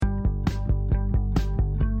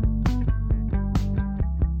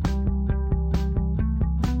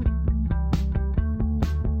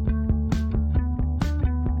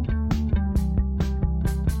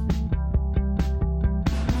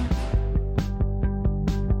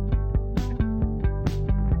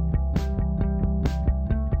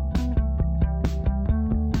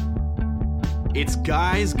It's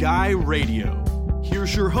Guys Guy Radio.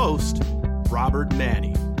 Here's your host, Robert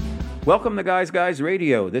Manni. Welcome to Guys Guys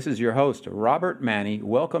Radio. This is your host, Robert Manni,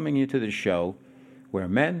 welcoming you to the show where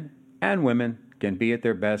men and women can be at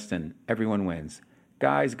their best and everyone wins.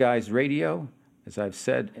 Guys Guys Radio, as I've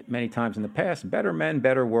said many times in the past, better men,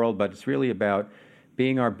 better world, but it's really about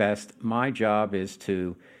being our best. My job is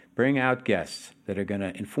to bring out guests that are going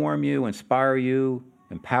to inform you, inspire you,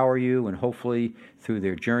 empower you, and hopefully through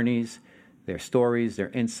their journeys, their stories, their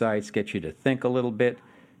insights, get you to think a little bit,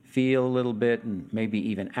 feel a little bit, and maybe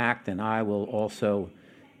even act. And I will also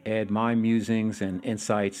add my musings and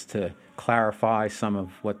insights to clarify some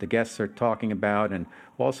of what the guests are talking about and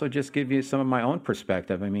also just give you some of my own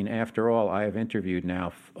perspective. I mean, after all, I have interviewed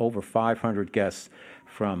now over 500 guests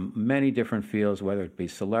from many different fields, whether it be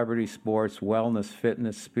celebrity, sports, wellness,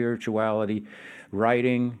 fitness, spirituality,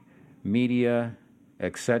 writing, media,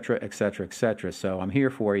 etc., etc., etc. So I'm here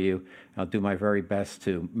for you. I'll do my very best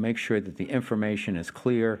to make sure that the information is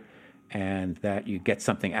clear and that you get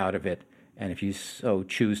something out of it. And if you so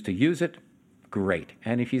choose to use it, great.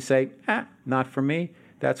 And if you say, not for me,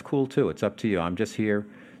 that's cool too. It's up to you. I'm just here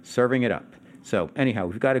serving it up. So anyhow,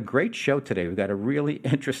 we've got a great show today. We've got a really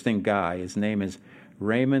interesting guy. His name is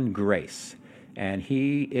Raymond Grace. And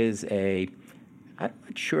he is I'm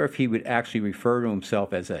not sure if he would actually refer to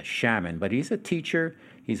himself as a shaman, but he's a teacher,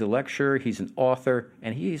 he's a lecturer, he's an author,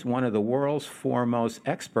 and he's one of the world's foremost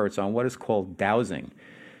experts on what is called dowsing.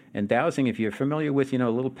 And dowsing, if you're familiar with, a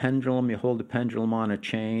little pendulum, you hold the pendulum on a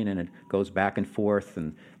chain and it goes back and forth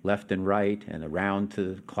and left and right and around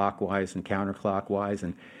to clockwise and counterclockwise.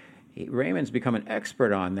 And Raymond's become an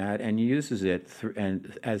expert on that and uses it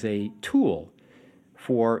as a tool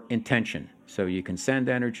for intention. So you can send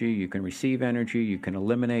energy, you can receive energy, you can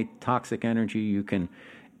eliminate toxic energy, you can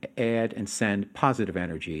add and send positive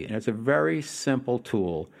energy. And it's a very simple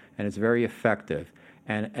tool, and it's very effective.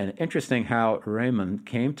 And interesting how Raymond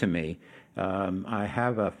came to me. I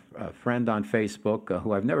have a friend on Facebook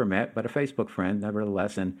who I've never met, but a Facebook friend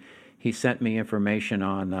nevertheless, and he sent me information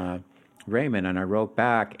on Raymond, and I wrote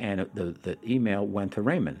back, and the email went to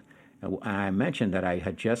Raymond. I mentioned that I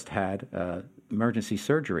had just had emergency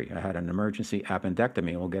surgery. I had an emergency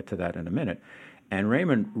appendectomy. We'll get to that in a minute. And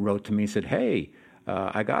Raymond wrote to me and said, hey,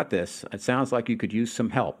 I got this. It sounds like you could use some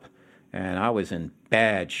help. And I was in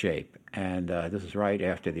bad shape. And this is right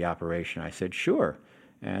after the operation. I said, sure.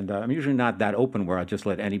 And I'm usually not that open where I'll just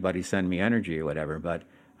let anybody send me energy or whatever. But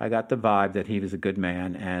I got the vibe that he was a good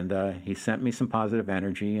man. And he sent me some positive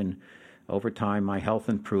energy. And over time, my health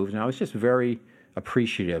improved. And I was just very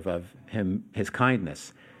appreciative of his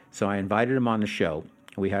kindness. So I invited him on the show.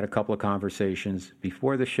 We had a couple of conversations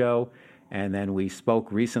before the show, and then we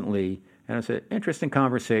spoke recently, and it's an interesting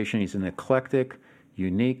conversation. He's an eclectic,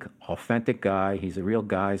 unique, authentic guy. He's a real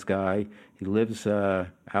guy's guy. He lives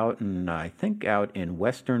out in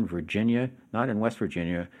Western Virginia, not in West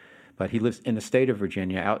Virginia, but he lives in the state of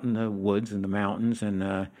Virginia, out in the woods and the mountains,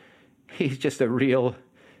 and he's just a real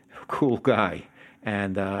cool guy.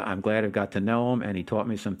 And I'm glad I got to know him, and he taught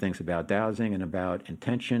me some things about dowsing and about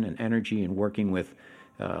intention and energy and working with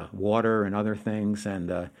water and other things.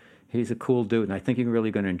 And he's a cool dude, and I think you're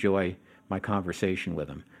really going to enjoy my conversation with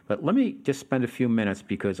him. But let me just spend a few minutes,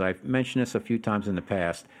 because I've mentioned this a few times in the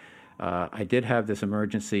past. I did have this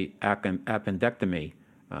emergency appendectomy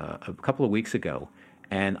a couple of weeks ago,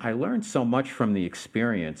 and I learned so much from the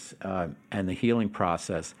experience and the healing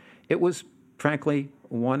process. It was frankly,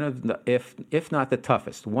 one of the, if not the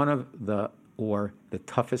toughest, the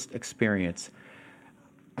toughest experience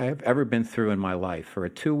I have ever been through in my life. For a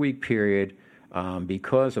 2-week period,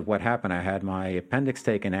 because of what happened, I had my appendix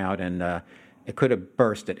taken out, and it could have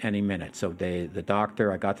burst at any minute. So I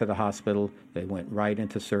got to the hospital, they went right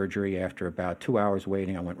into surgery. After about 2 hours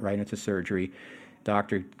waiting, I went right into surgery.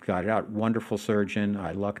 Doctor got it out, wonderful surgeon.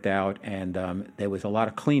 I lucked out, and there was a lot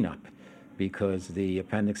of cleanup, because the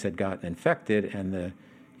appendix had gotten infected, and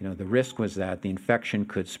the risk was that the infection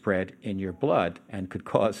could spread in your blood and could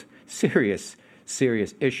cause serious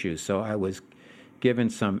issues. So I was given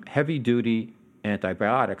some heavy-duty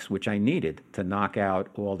antibiotics, which I needed to knock out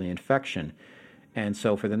all the infection. And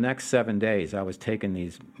so for the next 7 days, I was taking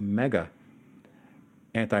these mega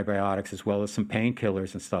antibiotics as well as some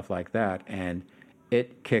painkillers and stuff like that, and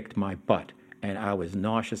it kicked my butt. And I was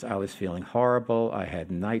nauseous. I was feeling horrible. I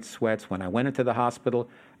had night sweats. When I went into the hospital,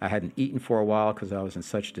 I hadn't eaten for a while because I was in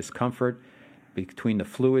such discomfort. Between the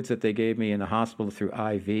fluids that they gave me in the hospital through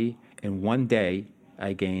IV, in 1 day,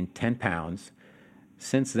 I gained 10 pounds.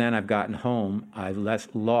 Since then, I've gotten home. I've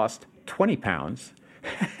lost 20 pounds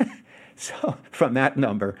so from that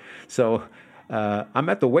number. So I'm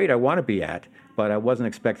at the weight I want to be at, but I wasn't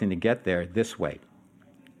expecting to get there this way.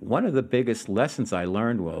 One of the biggest lessons I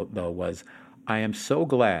learned, though, was I am so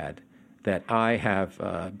glad that I have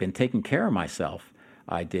been taking care of myself.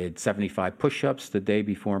 I did 75 push-ups the day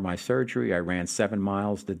before my surgery. I ran 7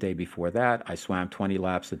 miles the day before that. I swam 20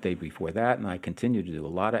 laps the day before that, and I continue to do a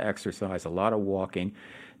lot of exercise, a lot of walking,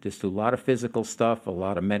 just do a lot of physical stuff, a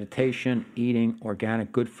lot of meditation, eating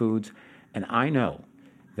organic, good foods. And I know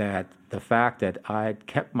that the fact that I had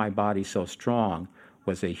kept my body so strong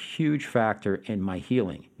was a huge factor in my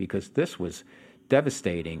healing, because this was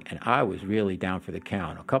devastating and I was really down for the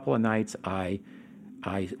count. A couple of nights I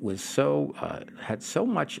was had so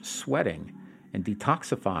much sweating and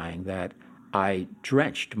detoxifying that I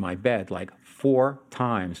drenched my bed like 4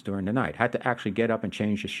 times during the night. Had to actually get up and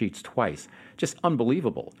change the sheets twice. Just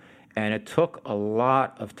unbelievable. And it took a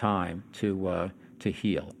lot of time to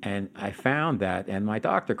heal. And I found that, and my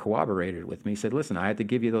doctor corroborated with me. He said, listen, I had to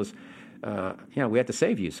give you those, we had to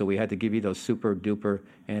save you. So we had to give you those super duper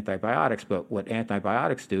antibiotics. But what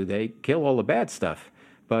antibiotics do, they kill all the bad stuff,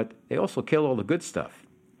 but they also kill all the good stuff.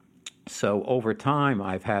 So over time,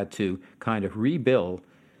 I've had to kind of rebuild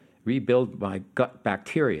my gut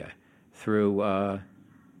bacteria through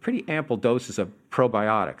pretty ample doses of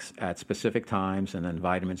probiotics at specific times, and then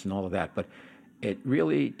vitamins and all of that. But it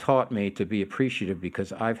really taught me to be appreciative,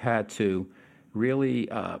 because I've had to really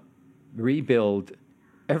rebuild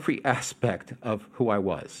every aspect of who I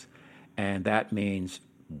was. And that means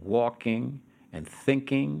walking and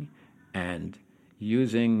thinking and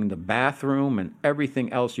using the bathroom and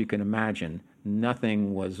everything else you can imagine.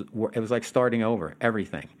 It was like starting over,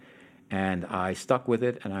 everything. And I stuck with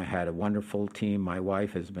it, and I had a wonderful team. My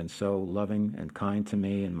wife has been so loving and kind to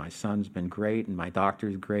me, and my son's been great, and my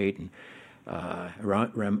doctor's great, and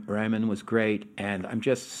Raymond was great. And I'm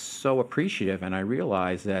just so appreciative, and I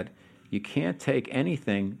realize that you can't take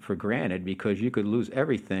anything for granted, because you could lose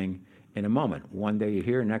everything in a moment. One day you're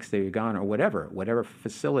here, next day you're gone, or whatever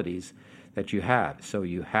facilities that you have. So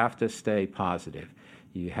you have to stay positive.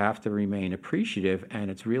 You have to remain appreciative,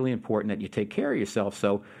 and it's really important that you take care of yourself.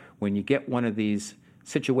 So when you get one of these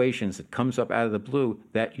situations that comes up out of the blue,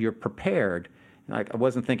 that you're prepared. Like, I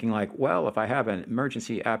wasn't thinking like, well, if I have an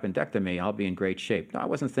emergency appendectomy, I'll be in great shape. No, I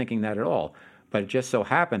wasn't thinking that at all. But it just so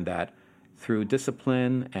happened that through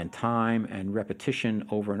discipline and time and repetition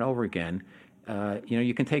over and over again,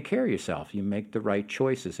 you can take care of yourself. You make the right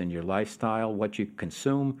choices in your lifestyle, what you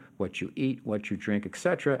consume, what you eat, what you drink,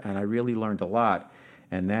 etc. And I really learned a lot.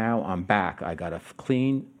 And now I'm back. I got a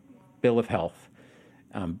clean bill of health.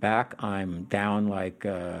 I'm back. I'm down like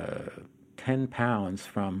 10 pounds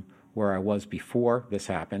from where I was before this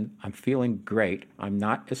happened. I'm feeling great. I'm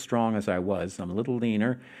not as strong as I was. I'm a little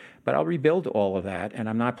leaner, but I'll rebuild all of that. And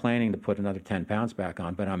I'm not planning to put another 10 pounds back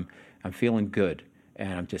on, but I'm feeling good.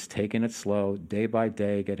 And I'm just taking it slow, day by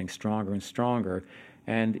day, getting stronger and stronger.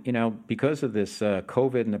 And, because of this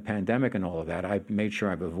COVID and the pandemic and all of that, I've made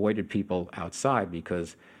sure I've avoided people outside,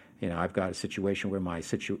 because I've got a situation where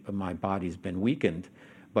my body's been weakened,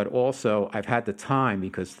 but also I've had the time,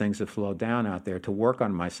 because things have slowed down out there, to work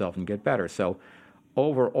on myself and get better. So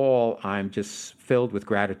overall, I'm just filled with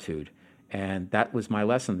gratitude. And that was my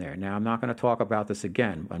lesson there. Now, I'm not going to talk about this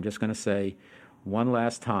again. I'm just going to say one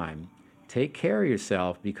last time, take care of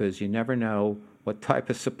yourself, because you never know what type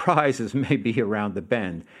of surprises may be around the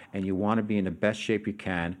bend. And you want to be in the best shape you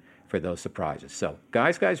can for those surprises. So,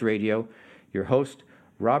 Guys Radio, your host,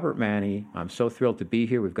 Robert Manni. I'm so thrilled to be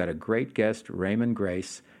here. We've got a great guest, Raymond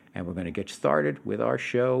Grace, and we're going to get started with our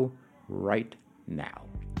show right now.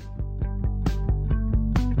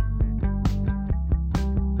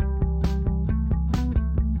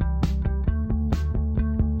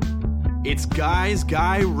 It's Guys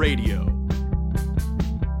Guy Radio.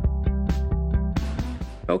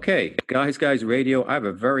 Okay, Guys Radio, I have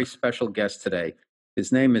a very special guest today.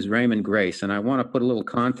 His name is Raymond Grace, and I want to put a little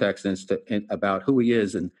context about who he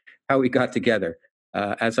is and how we got together.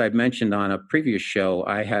 As I've mentioned on a previous show,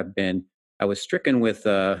 I was stricken with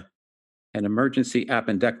an emergency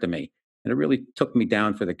appendectomy, and it really took me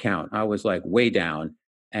down for the count. I was like way down,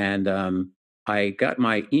 and I got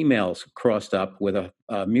my emails crossed up with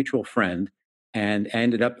a mutual friend, and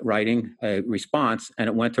ended up writing a response, and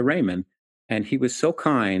it went to Raymond. And he was so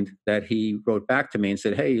kind that he wrote back to me and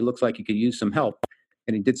said, hey, it looks like you could use some help.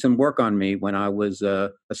 And he did some work on me when I was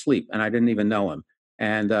asleep, and I didn't even know him.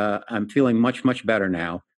 And I'm feeling much, much better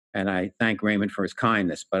now. And I thank Raymond for his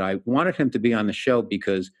kindness. But I wanted him to be on the show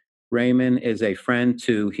because Raymond is a friend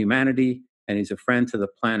to humanity, and he's a friend to the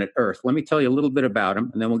planet Earth. Let me tell you a little bit about him,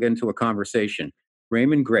 and then we'll get into a conversation.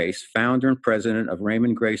 Raymond Grace, founder and president of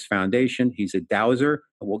Raymond Grace Foundation. He's a dowser.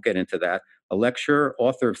 We'll get into that. A lecturer,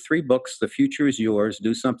 author of 3 books, The Future is Yours,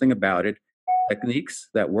 Do Something About It, Techniques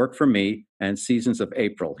That Work for Me, and Seasons of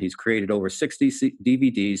April. He's created over 60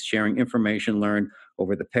 DVDs sharing information learned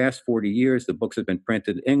over the past 40 years. The books have been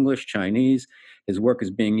printed in English, Chinese. His work is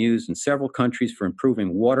being used in several countries for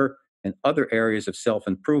improving water and other areas of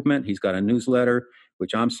self-improvement. He's got a newsletter,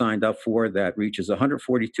 which I'm signed up for, that reaches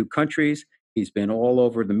 142 countries. He's been all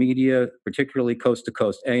over the media, particularly Coast to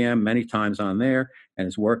Coast AM, many times on there, and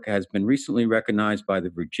his work has been recently recognized by the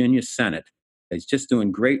Virginia Senate. He's just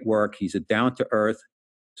doing great work. He's a down-to-earth,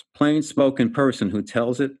 plain-spoken person who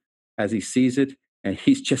tells it as he sees it, and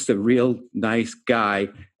he's just a real nice guy,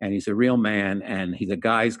 and he's a real man, and he's a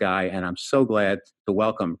guy's guy, and I'm so glad to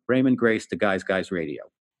welcome Raymond Grace to Guys Guys Radio.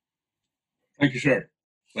 Thank you, sir.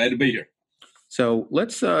 Glad to be here. So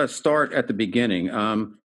let's start at the beginning.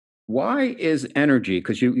 Why is energy,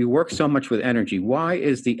 because you work so much with energy, why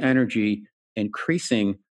is the energy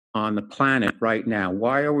increasing on the planet right now?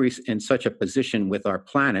 Why are we in such a position with our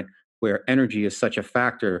planet where energy is such a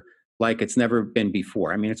factor like it's never been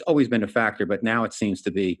before? I mean, it's always been a factor, but now it seems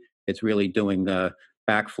to be, it's really doing the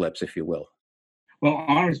backflips, if you will. Well,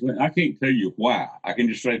 honestly, I can't tell you why. I can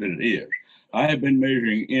just say that it is. I have been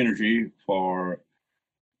measuring energy for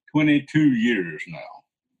 22 years now,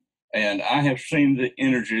 and I have seen the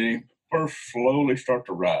energy first slowly start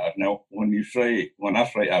to rise. Now, when I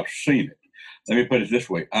say I've seen it, let me put it this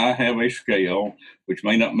way. I have a scale, which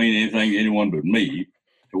may not mean anything to anyone but me,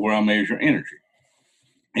 to where I measure energy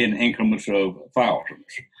in increments of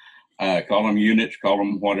thousands. Call them units, call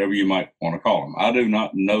them whatever you might want to call them. I do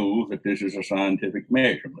not know that this is a scientific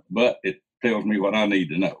measurement, but it tells me what I need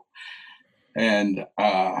to know. And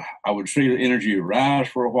I would see the energy rise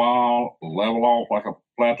for a while, level off like a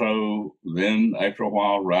plateau, then after a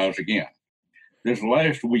while rise again. This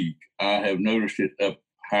last week, I have noticed it up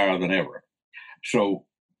higher than ever. So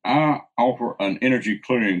I offer an energy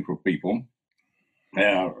clearing for people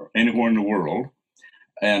anywhere in the world.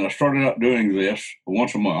 And I started out doing this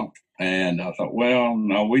once a month. And I thought, well,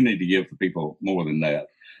 no, we need to give the people more than that.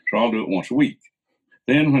 So I'll do it once a week.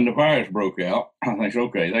 Then when the virus broke out, I think,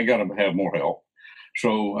 okay, they got to have more help.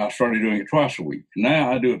 So I started doing it twice a week.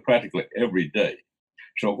 Now I do it practically every day.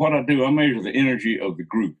 So what I do, I measure the energy of the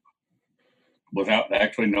group without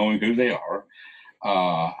actually knowing who they are.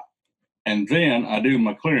 And then I do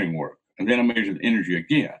my clearing work. And then I measure the energy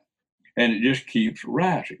again. And it just keeps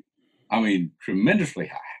rising. I mean, tremendously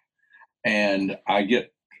high. And I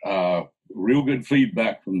get real good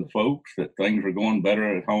feedback from the folks that things are going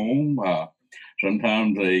better at home.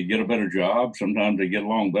 Sometimes they get a better job. Sometimes they get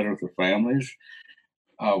along better with their families.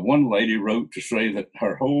 One lady wrote to say that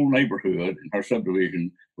her whole neighborhood and her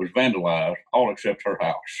subdivision was vandalized, all except her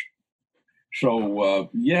house. So,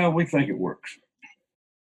 yeah, we think it works.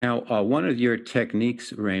 Now, one of your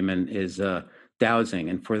techniques, Raymond, is dowsing.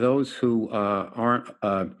 And for those who aren't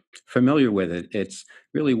familiar with it, it's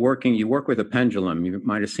really working. You work with a pendulum. You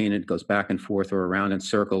might have seen it goes back and forth or around in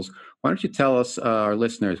circles. Why don't you tell us, our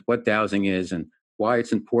listeners, what dowsing is and why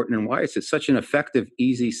it's important and why it's such an effective,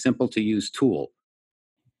 easy, simple to use tool?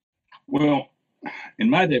 Well, in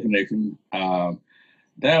my definition,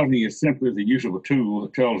 dowsing is simply the use of a tool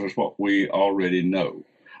that tells us what we already know.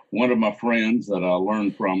 One of my friends that I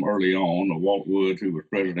learned from early on, Walt Woods, who was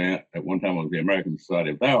president at one time of the American Society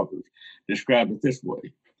of Dowsers, described it this way: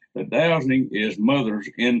 that dowsing is mother's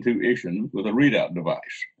intuition with a readout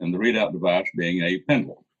device, and the readout device being a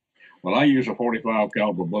pendulum. Well, I use a 45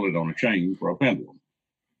 caliber bullet on a chain for a pendulum,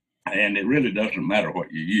 and it really doesn't matter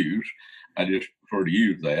what you use. I just prefer to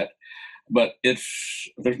use that. But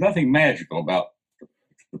there's nothing magical about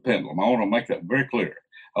the pendulum. I want to make that very clear.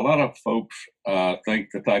 A lot of folks think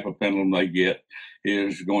the type of pendulum they get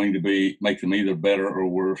is going to make them either better or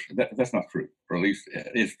worse. That's not true, or at least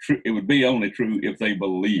it's true. It would be only true if they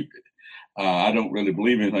believed it. I don't really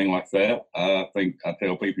believe anything like that. I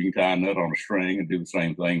tell people you can tie a nut on a string and do the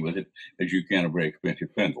same thing with it as you can a very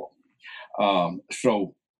expensive pendulum.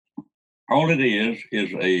 So all it is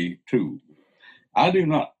a tool. I do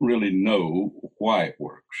not really know why it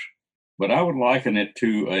works, but I would liken it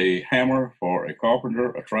to a hammer for a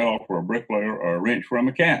carpenter, a trowel for a bricklayer, or a wrench for a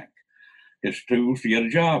mechanic. It's tools to get a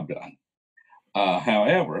job done.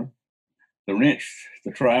 However, the wrench,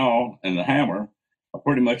 the trowel, and the hammer are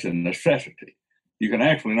pretty much a necessity. You can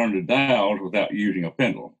actually learn to dowse without using a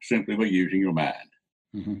pendulum, simply by using your mind.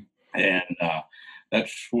 Mm-hmm. And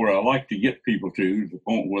that's where I like to get people to the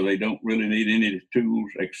point where they don't really need any tools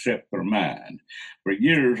except their mind. For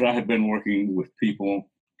years, I have been working with people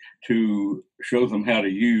to show them how to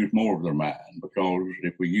use more of their mind, because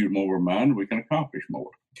if we use more of our mind, we can accomplish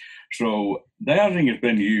more. So dowsing has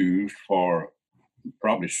been used for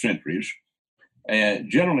probably centuries, and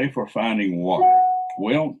generally for finding water.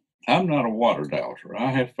 Well, I'm not a water dowser.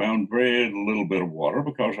 I have found very little bit of water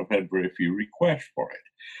because I've had very few requests for it.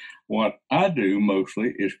 What I do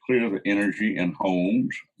mostly is clear the energy in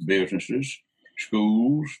homes, businesses,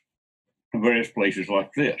 schools, and various places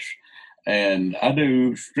like this. And I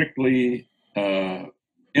do strictly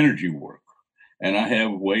energy work. And I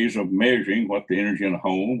have ways of measuring what the energy in a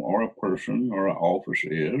home or a person or an office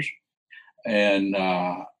is. And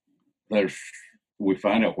we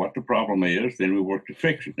find out what the problem is, then we work to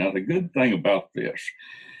fix it. Now, the good thing about this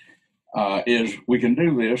is we can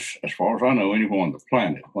do this, as far as I know, anywhere on the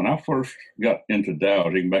planet. When I first got into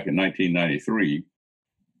dowsing back in 1993,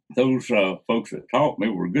 those folks that taught me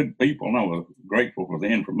were good people, and I was grateful for the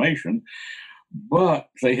information, but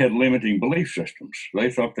they had limiting belief systems.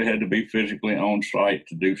 They thought they had to be physically on site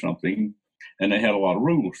to do something, and they had a lot of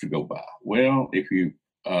rules to go by. Well, if you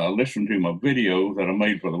listen to my video that I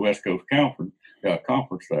made for the West Coast Conference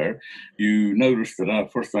there, you notice that the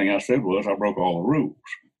first thing I said was I broke all the rules.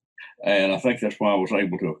 And I think that's why I was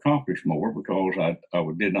able to accomplish more, because I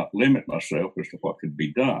did not limit myself as to what could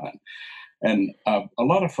be done. And a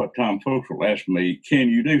lot of time folks will ask me, can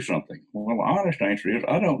you do something? Well, the honest answer is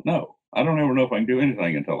I don't know. I don't ever know if I can do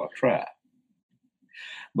anything until I try.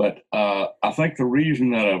 But I think the reason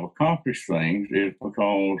that I've accomplished things is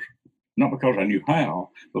not because I knew how,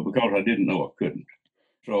 but because I didn't know I couldn't.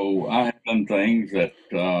 So I have done things that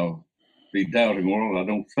the dowsing world, I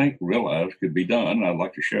don't think, realized could be done. I'd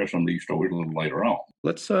like to share some of these stories a little later on.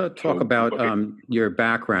 Let's talk about your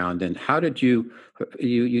background and how did you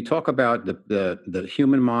talk about the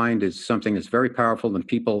human mind is something that's very powerful, and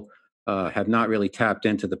people have not really tapped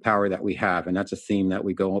into the power that we have, and that's a theme that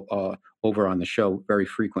we go over on the show very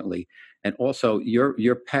frequently. And also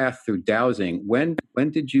your path through dowsing.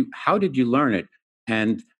 How did you learn it?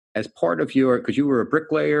 And as part of because you were a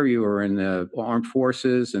bricklayer, you were in the armed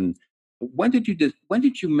forces, and when did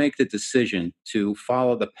you make the decision to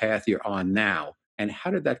follow the path you're on now? And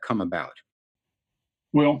how did that come about?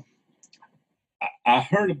 Well, I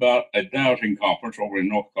heard about a dowsing conference over in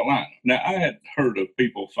North Carolina. Now, I had heard of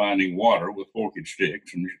people finding water with forked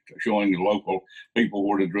sticks and showing the local people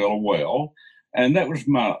where to drill a well. And that was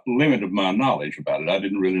my limit of my knowledge about it. I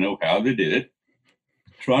didn't really know how they did it.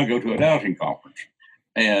 So I go to a dowsing conference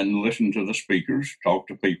and listen to the speakers, talk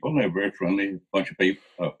to people. They're a very friendly bunch of people,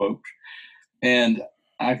 folks. And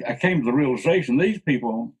I came to the realization these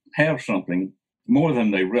people have something more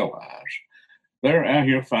than they realize. They're out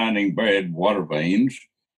here finding buried water veins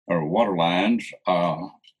or water lines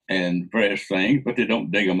and various things, but they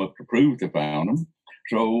don't dig them up to prove they found them.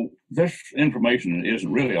 So this information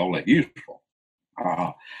isn't really all that useful.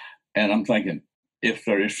 And I'm thinking, if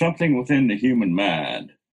there is something within the human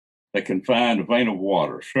mind that can find a vein of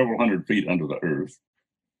water several hundred feet under the earth,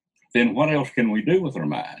 then what else can we do with our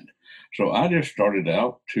mind? So I just started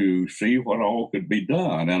out to see what all could be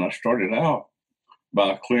done. And I started out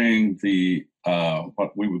by clearing the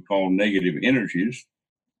what we would call negative energies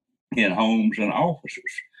in homes and offices.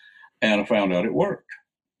 And I found out it worked.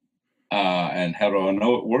 And how do I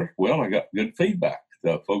know it worked? Well, I got good feedback.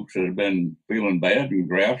 The folks that had been feeling bad and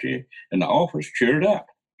grouchy in the office cheered up.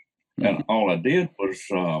 Mm-hmm. And all I did was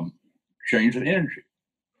change the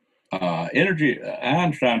energy.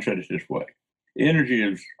 Einstein said it this way: energy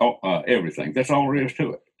is everything. That's all there is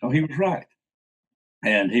to it. Oh, he was right.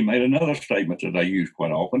 And he made another statement that I use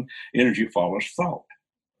quite often: energy follows thought.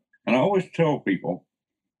 And I always tell people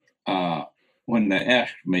when they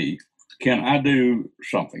ask me, can I do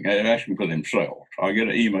something? They ask me for themselves. I get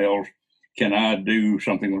emails, can I do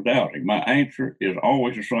something with dowsing? My answer is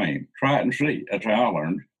always the same: try it and see. That's how I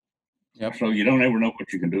learned. Yep. So you don't ever know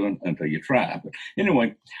what you can do until you try. But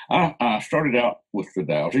anyway, I started out with the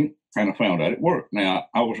dowsing, and I found out it worked. Now,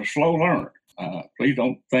 I was a slow learner. Please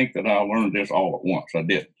don't think that I learned this all at once. I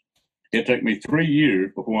didn't. It took me 3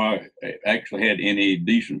 years before I actually had any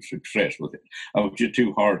decent success with it. I was just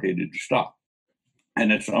too hard-headed to stop.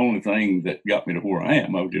 And that's the only thing that got me to where I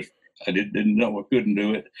am. I didn't know I couldn't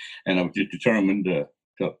do it, and I was just determined to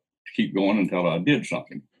keep going until I did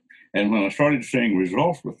something. And when I started seeing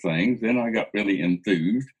results with things, then I got really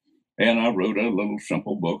enthused, and I wrote a little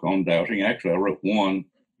simple book on dowsing. Actually, I wrote one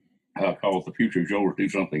called The Future is Yours, Do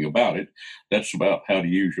Something About It. That's about how to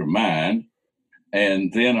use your mind.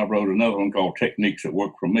 And then I wrote another one called Techniques That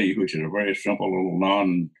Work for Me, which is a very simple little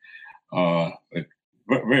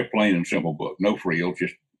very plain and simple book. No frills,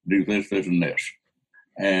 just do this, this, and this.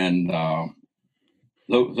 And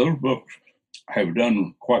those books have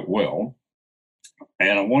done quite well,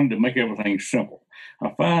 and I wanted to make everything simple.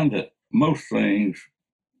 I find that most things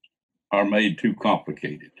are made too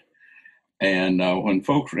complicated. And when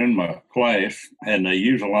folks are in my class and they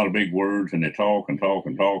use a lot of big words and they talk and talk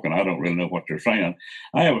and talk, and I don't really know what they're saying,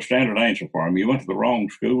 I have a standard answer for them. You went to the wrong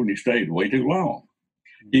school and you stayed way too long.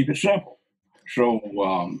 Keep it simple.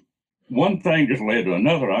 So one thing just led to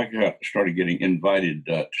another. I started getting invited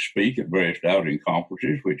to speak at various dowsing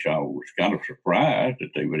conferences, which I was kind of surprised that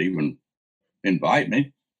they would even invite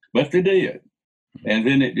me, but they did. And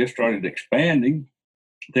then it just started expanding.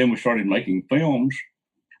 Then we started making films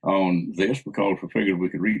on this because we figured we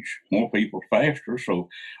could reach more people faster. So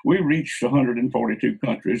we reached 142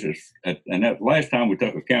 countries. And that last time we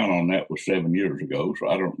took a count on that was 7 years ago. So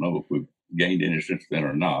I don't know if we've gained any since then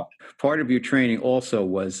or not. Part of your training also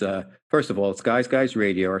was, first of all, it's Guys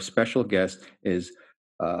Radio. Our special guest is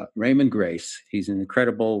Raymond Grace. He's an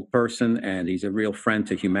incredible person and he's a real friend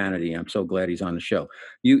to humanity. I'm so glad he's on the show.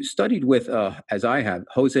 You studied with, as I have,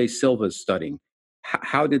 Jose Silva's studying.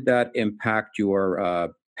 How did that impact your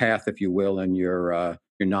path, if you will, and your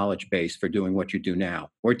knowledge base for doing what you do now?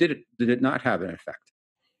 Or did it not have an effect?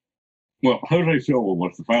 Well, Jose Silva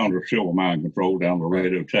was the founder of Silva Mind Control down in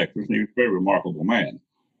Laredo, Texas, and he was a very remarkable man.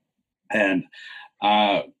 And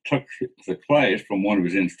I took the class from one of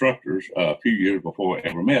his instructors a few years before I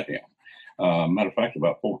ever met him. Matter of fact,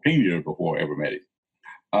 about 14 years before I ever met him.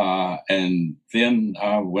 And then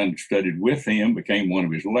I went and studied with him, became one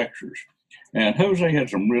of his lecturers. And Jose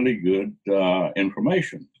had some really good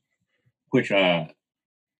information, which I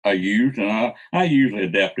used, and I usually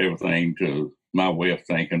adapt everything to my way of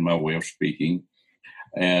thinking, my way of speaking.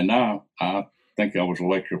 And I think I was a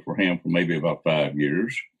lecturer for him for maybe about 5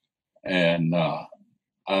 years. And I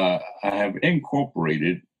have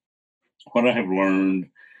incorporated what I have learned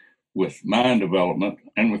with mind development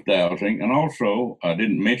and with dowsing. And also, I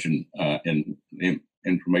didn't mention in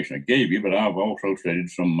information I gave you, but I've also studied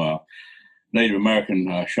some Native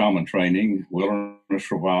American shaman training, wilderness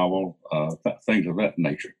survival, things of that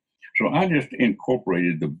nature. So I just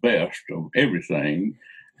incorporated the best of everything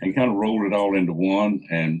and kind of rolled it all into one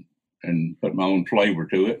and put my own flavor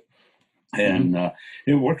to it. And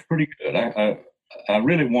it works pretty good. I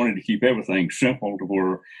really wanted to keep everything simple to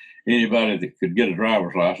where anybody that could get a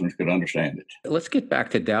driver's license could understand it. Let's get back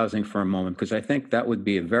to dowsing for a moment, because I think that would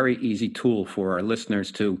be a very easy tool for our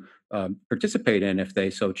listeners to participate in if they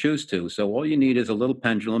so choose to. So all you need is a little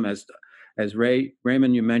pendulum. As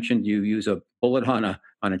Raymond, you mentioned, you use a bullet on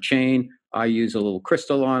a chain. I use a little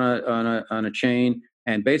crystal on a chain,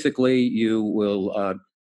 and basically you will.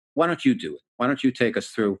 Why don't you do it? Why don't you take us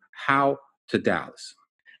through how to dowse?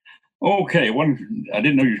 Okay, I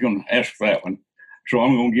didn't know you were going to ask that one, so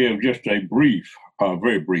I'm going to give just a brief,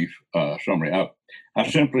 very brief summary. I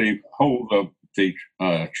simply hold the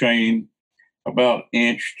chain about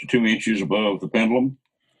 1 to 2 inches above the pendulum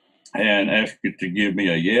and ask it to give me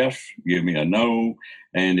a yes, give me a no.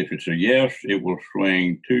 And if it's a yes, it will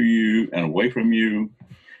swing to you and away from you.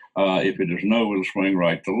 If it is no, it'll swing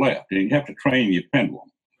right to left. And you have to train your pendulum.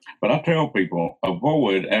 But I tell people,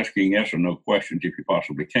 avoid asking yes or no questions if you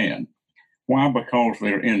possibly can. Why? Because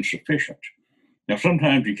they're insufficient. Now,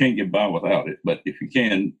 sometimes you can't get by without it, but if you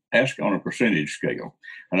can, ask on a percentage scale.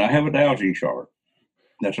 And I have a dowsing chart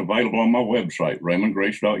that's available on my website,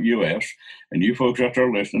 raymondgrace.us. And you folks out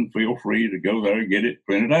there listening, feel free to go there and get it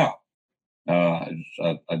printed out.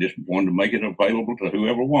 I just wanted to make it available to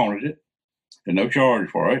whoever wanted it, and no charge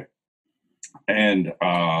for it. And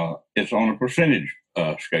it's on a percentage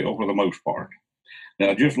scale for the most part.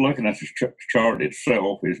 Now, just looking at the chart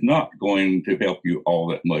itself is not going to help you all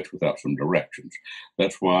that much without some directions.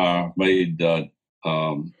 That's why I made, I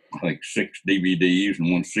think, 6 DVDs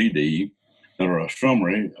and 1 CD that are a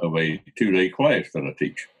summary of a 2-day class that I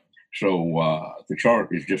teach. So the chart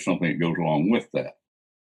is just something that goes along with that.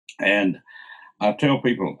 And I tell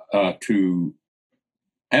people to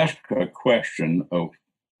ask a question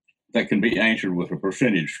that can be answered with a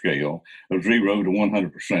percentage scale of 0 to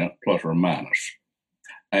 100% plus or minus.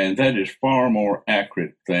 And that is far more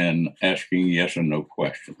accurate than asking yes and no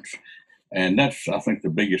questions. And that's, I think, the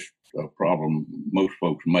biggest problem most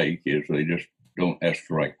folks make is they just don't ask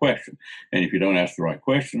the right question. And if you don't ask the right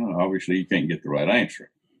question, obviously you can't get the right answer.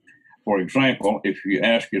 For example, if you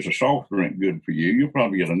ask, is a soft drink good for you, you'll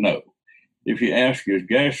probably get a no. If you ask, is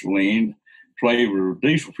gasoline flavored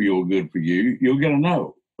diesel fuel good for you, you'll get a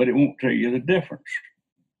no, but it won't tell you the difference.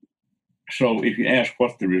 So if you ask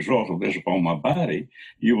what's the result of this upon my body,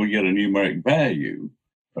 you will get a numeric value.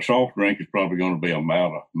 A soft drink is probably going to be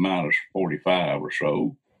about a minus 45 or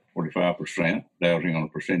so, 45%, dowsing on a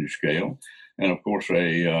percentage scale. And of course,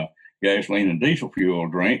 a gasoline and diesel fuel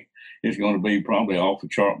drink, it's going to be probably off the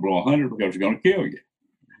chart below 100 because it's going to kill you.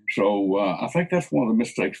 So I think that's one of the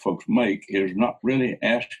mistakes folks make, is not really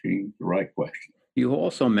asking the right question. You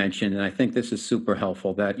also mentioned, and I think this is super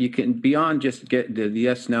helpful, that you can, beyond just get the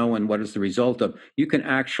yes, no, and what is the result of, you can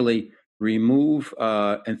actually remove,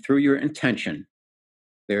 and through your intention,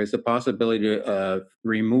 there's the possibility of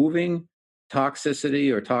removing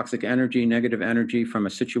toxicity or toxic energy, negative energy from a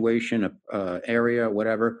situation, a area,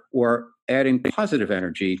 whatever, or adding positive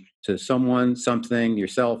energy to someone, something,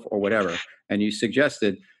 yourself, or whatever. And you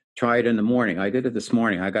suggested try it in the morning. I did it this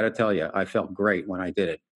morning. I got to tell you, I felt great when I did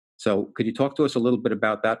it. So could you talk to us a little bit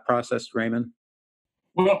about that process, Raymond?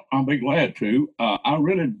 Well, I'll be glad to. I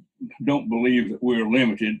really don't believe that we're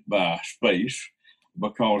limited by space,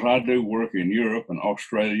 because I do work in Europe and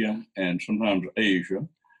Australia and sometimes Asia.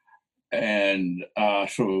 And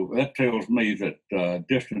so that tells me that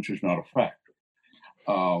distance is not a factor.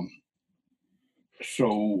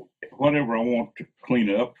 So whatever I want to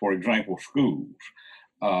clean up, for example, schools,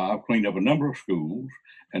 I've cleaned up a number of schools,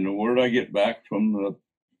 and the word I get back from the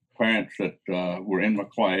parents that were in my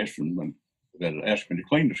class and that asked me to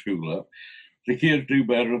clean the school up, the kids do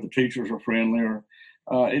better, the teachers are friendlier.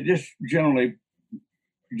 It just generally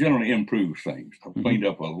improves things. I've cleaned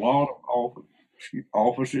up a lot of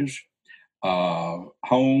offices,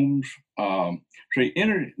 homes. One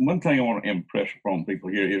thing I want to impress upon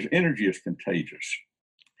people here is energy is contagious.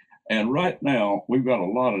 And right now, we've got a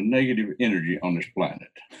lot of negative energy on this planet.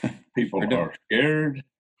 People are scared.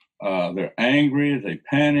 They're angry. They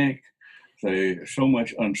panic. There's so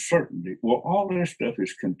much uncertainty. Well, all this stuff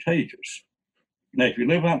is contagious. Now, if you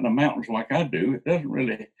live out in the mountains like I do, it doesn't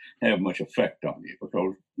really have much effect on you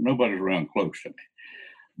because nobody's around close to me.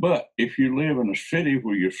 But if you live in a city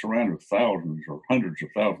where you're surrounded with thousands or hundreds of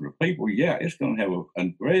thousands of people, yeah, it's going to have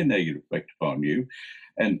a very negative effect upon you.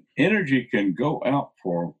 And energy can go out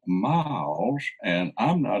for miles, and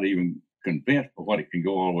I'm not even convinced of what it can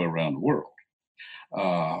go all the way around the world.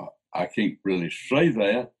 I can't really say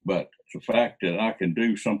that, but the fact that I can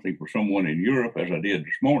do something for someone in Europe, as I did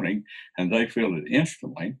this morning, and they feel it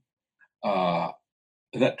instantly,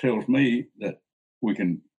 that tells me that we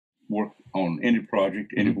can work on any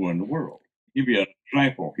project anywhere in the world. I'll give you an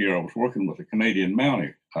example here. I was working with a Canadian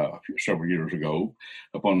Mountie several years ago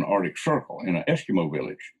up on the Arctic Circle in an Eskimo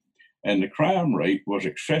village. And the crime rate was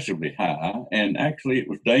excessively high, and actually it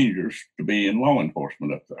was dangerous to be in law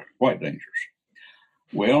enforcement up there, quite dangerous.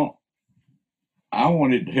 Well, I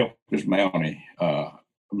wanted to help this Mountie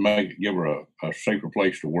give her a safer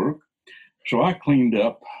place to work. So I cleaned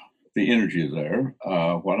up the energy there.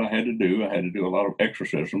 What I had to do a lot of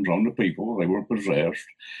exorcisms on the people. They were possessed.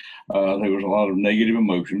 There was a lot of negative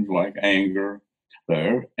emotions like anger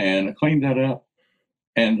there, and I cleaned that up.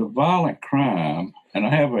 And the violent crime, and I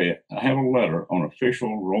have a letter on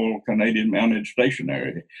official Royal Canadian Mounted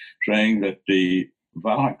Stationery saying that the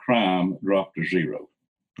violent crime dropped to zero.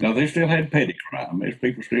 Now, they still had petty crime. There's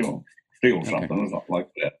people still steal something or something like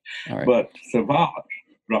that. Right. But the violence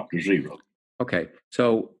dropped to zero. Okay.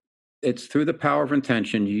 So it's through the power of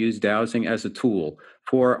intention. You use dowsing as a tool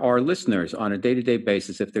for our listeners on a day-to-day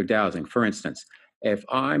basis if they're dowsing. For instance, if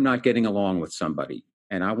I'm not getting along with somebody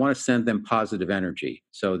and I want to send them positive energy,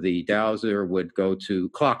 so the dowser would go to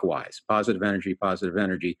clockwise, positive energy,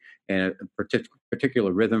 and a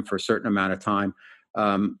particular rhythm for a certain amount of time.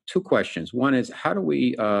 Two questions. One is, how do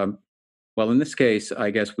we, well, in this case, I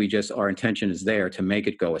guess our intention is there to make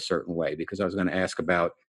it go a certain way, because I was going to ask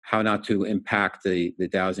about how not to impact the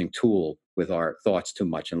dowsing tool with our thoughts too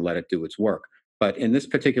much and let it do its work. But in this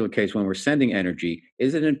particular case, when we're sending energy,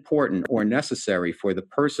 is it important or necessary for the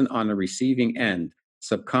person on the receiving end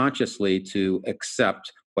subconsciously to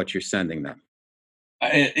accept what you're sending them?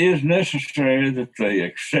 It is necessary that they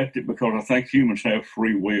accept it, because I think humans have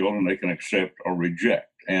free will and they can accept or reject.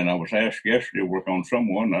 And I was asked yesterday to work on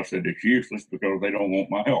someone, and I said it's useless because they don't want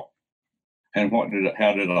my help. And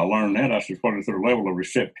how did I learn that? I said, what is their level of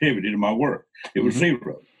receptivity to my work? It was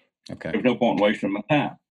zero. Okay. There's no point wasting my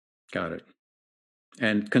time. Got it.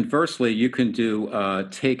 And conversely, you can do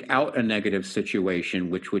take out a negative situation,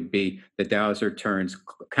 which would be the dowser turns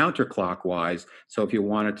counterclockwise. So if you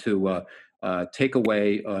wanted to take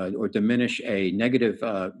away or diminish a negative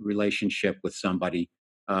relationship with somebody,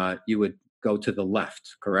 you would go to the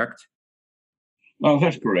left, correct? No,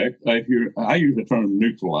 that's correct. I use the term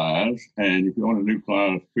neutralize, and if you want to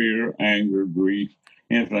neutralize fear, anger, grief,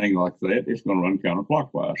 anything like that, it's going to run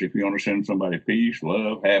counterclockwise. If you want to send somebody peace,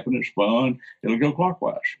 love, happiness, fun, it'll go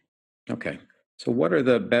clockwise. Okay. So what are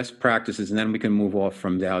the best practices? And then we can move off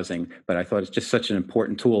from dowsing. But I thought it's just such an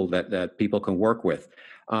important tool that people can work with.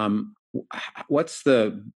 What's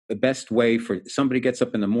the best way for somebody gets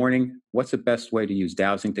up in the morning? What's the best way to use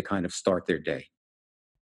dowsing to kind of start their day?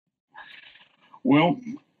 Well,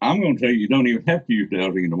 I'm going to tell you don't even have to use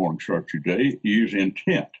dowsing in the morning to start your day. Use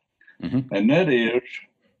intent. Mm-hmm. And that is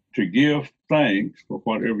to give thanks for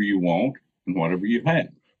whatever you want and whatever you have.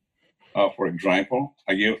 For example,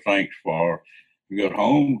 I give thanks for a good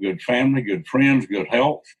home, good family, good friends, good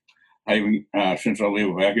health. Since I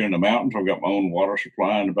live out here in the mountains, I've got my own water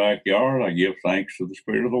supply in the backyard. I give thanks to the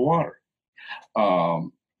spirit of the water. I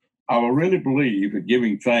really believe that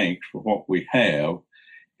giving thanks for what we have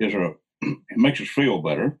it makes us feel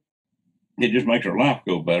better. It just makes our life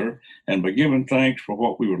go better. And by giving thanks for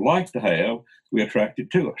what we would like to have, we attract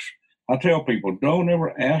it to us. I tell people, don't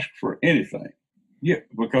ever ask for anything. Yeah,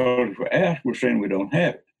 because if we ask, we're saying we don't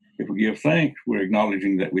have it. If we give thanks, we're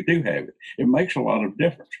acknowledging that we do have it. It makes a lot of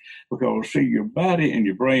difference because, see, your body and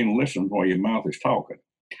your brain listen while your mouth is talking.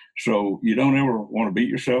 So you don't ever want to beat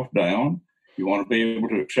yourself down. You want to be able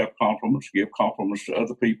to accept compliments, give compliments to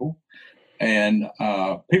other people. And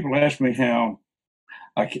people ask me how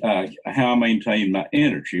I maintain my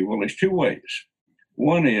energy. Well, there's two ways.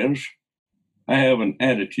 One is I have an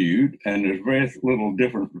attitude, and there's very little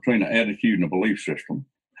difference between an attitude and a belief system.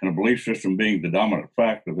 And a belief system being the dominant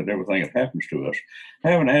factor that everything that happens to us. I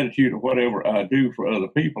have an attitude of whatever I do for other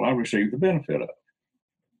people, I receive the benefit of.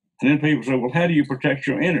 And then people say, well, how do you protect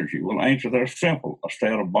your energy? Well, the answer there is simple. I stay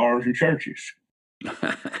out of bars and churches.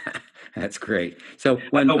 That's great. So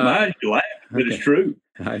I don't mind you laugh, but okay. It's true.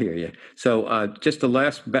 I hear you. So just the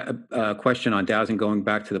last question on dowsing, going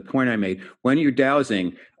back to the point I made. When you're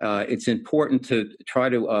dowsing, it's important to try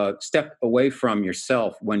to step away from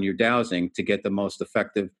yourself when you're dowsing to get the most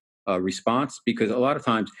effective response, because a lot of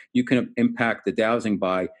times you can impact the dowsing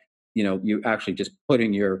by, you actually just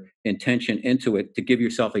putting your intention into it to give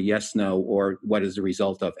yourself a yes, no, or what is the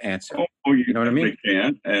result of answer. Oh, you know what I mean?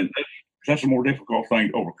 Can, and that's a more difficult thing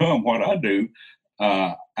to overcome. What I do,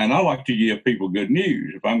 and I like to give people good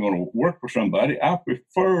news. If I'm going to work for somebody, I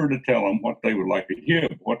prefer to tell them what they would like to hear.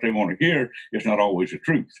 But what they want to hear is not always the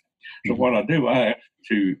truth. So what I do, I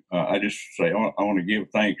just say, I want to give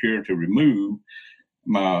thanks here to remove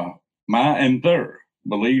my and their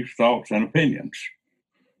beliefs, thoughts, and opinions,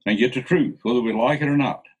 and get the truth, whether we like it or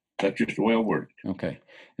not. That's just the way I word it. Okay.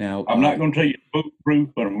 Now I'm not going to tell you proof,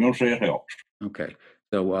 but I'm going to say it helps. Okay.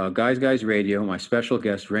 So, Guys Radio, my special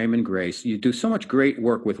guest, Raymond Grace. You do so much great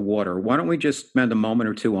work with water. Why don't we just spend a moment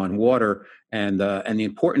or two on water and the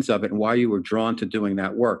importance of it and why you were drawn to doing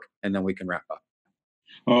that work, and then we can wrap up.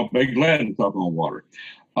 I'll be glad to talk on water.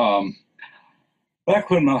 Back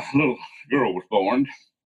when my little girl was born,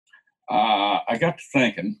 I got to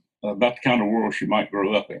thinking about the kind of world she might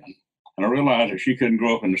grow up in. And I realized that she couldn't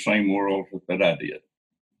grow up in the same world that I did.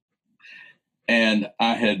 And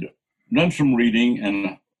I had done some reading,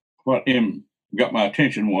 and what got my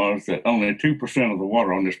attention was that only 2% of the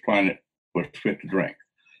water on this planet was fit to drink.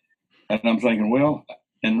 And I'm thinking, well,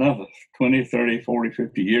 in another 20, 30, 40,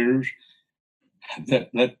 50 years,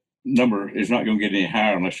 that number is not going to get any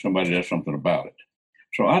higher unless somebody does something about it.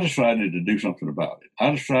 So I decided to do something about it.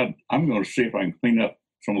 I decided I'm going to see if I can clean up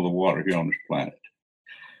some of the water here on this planet.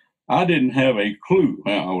 I didn't have a clue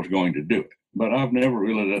how I was going to do it, but I've never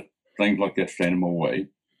really let things like that stand in my way.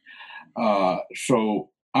 So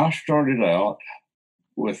I started out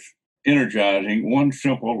with energizing one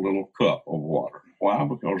simple little cup of water. Why?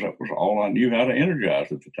 Because that was all I knew how to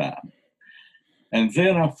energize at the time. And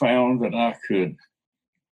then I found that I could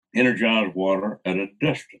energize water at a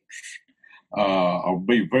distance. I'll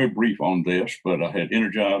be very brief on this, but I had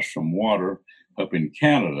energized some water up in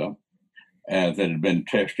Canada that had been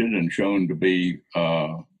tested and shown to be,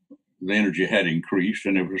 the energy had increased,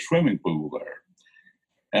 and there was a swimming pool there.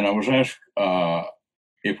 And I was asked,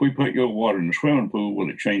 if we put your water in the swimming pool, will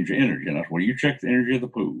it change the energy? And I said, well, you check the energy of the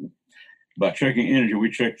pool. By checking energy, we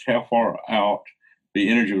checked how far out the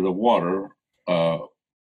energy of the water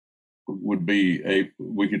would be.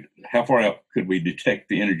 How far out could we detect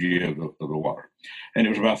the energy of the water? And it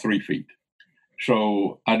was about 3 feet.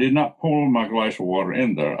 So I did not pour my glass of water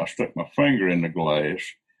in there. I stuck my finger in the glass,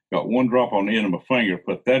 got one drop on the end of my finger,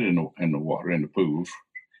 put that in the water, in the pool,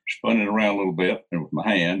 spun it around a little bit, and with my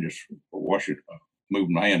hand, just wash it,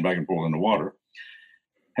 moving my hand back and forth in the water,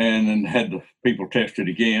 and then had the people test it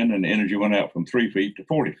again, and the energy went out from 3 feet to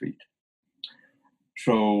 40 feet.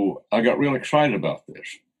 So I got real excited about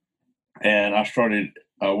this, and I started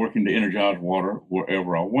working to energize water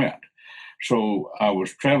wherever I went. So I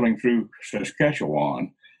was traveling through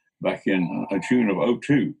Saskatchewan back in June of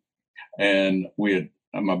 2002, and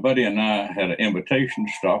my buddy and I had an invitation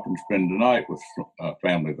to stop and spend the night with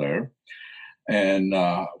family there. And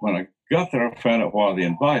when I got there, I found out why they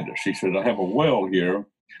invited us. He said, I have a well here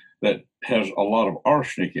that has a lot of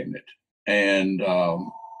arsenic in it. And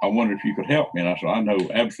I wondered if you could help me. And I said, I know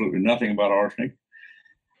absolutely nothing about arsenic.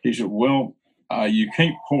 He said, well, you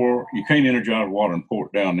can't energize water and pour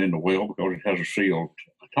it down in the well because it has a sealed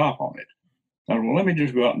top on it. I said, well, let me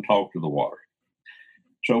just go out and talk to the water.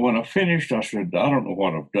 So when I finished, I said, I don't know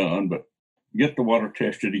what I've done, but get the water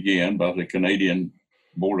tested again by the Canadian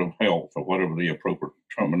Board of Health, or whatever the appropriate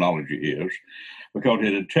terminology is, because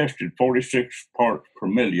it had tested 46 parts per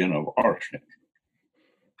million of arsenic,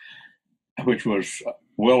 which was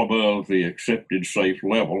well above the accepted safe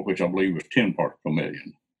level, which I believe was 10 parts per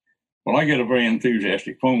million. Well, I get a very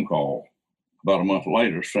enthusiastic phone call about a month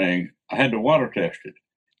later saying, I had the water tested.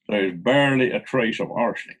 There's barely a trace of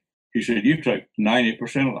arsenic. He said, you took 90%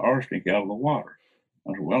 of the arsenic out of the water.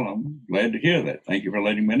 I said, well, I'm glad to hear that. Thank you for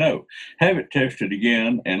letting me know. Have it tested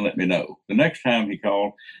again and let me know. The next time he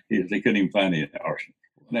called, they couldn't even find any arsenic.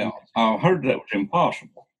 Now, I heard that was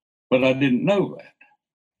impossible, but I didn't know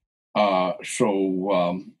that.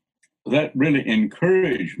 So that really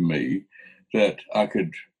encouraged me that I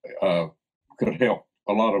could help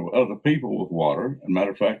a lot of other people with water. As a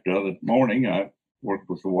matter of fact, the other morning, I worked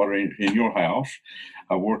with the water in your house.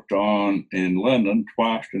 I worked in London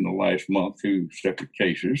twice in the last month, 2 separate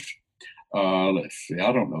cases. Let's see,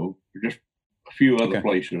 I don't know, just a few other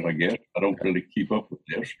places, I guess. I don't really keep up with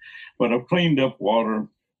this, but I've cleaned up water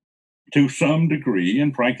to some degree,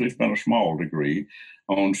 and frankly, it's been a small degree,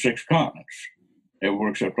 on 6 continents, everywhere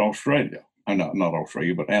except Australia. Not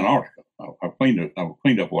Australia, but Antarctica. I've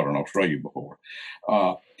cleaned up water in Australia before.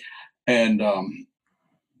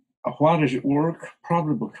 Why does it work?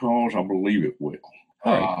 Probably because I believe it will.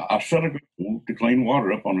 Right. I set a goal to clean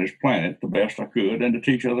water up on this planet the best I could and to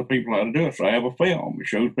teach other people how to do it. So I have a film that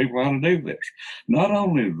shows people how to do this. Not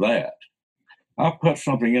only that, I put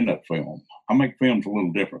something in that film. I make films a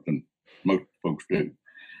little different than most folks do.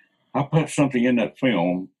 I put something in that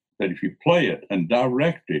film that if you play it and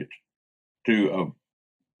direct it to a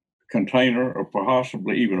container or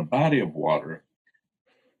possibly even a body of water,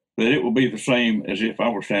 that it will be the same as if I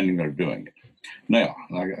were standing there doing it. Now,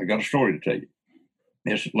 I got a story to tell you.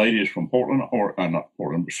 This lady is from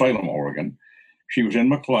Salem, Oregon. She was in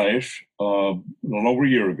my class a little over a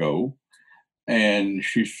year ago, and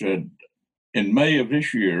she said, in May of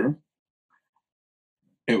this year,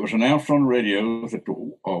 it was announced on the radio that the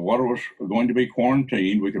water was going to be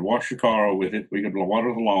quarantined. We could wash the car with it. We could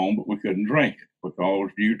water the lawn, but we couldn't drink it because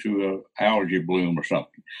due to an algae bloom or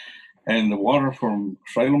something. And the water from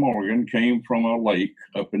Salem, Oregon came from a lake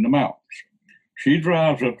up in the mountains. She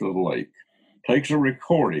drives up to the lake, takes a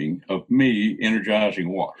recording of me energizing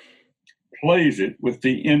water, plays it with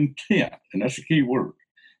the intent, and that's the key word,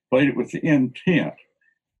 played it with the intent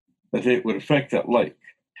that it would affect that lake.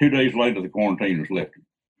 2 days later, the quarantine was lifted.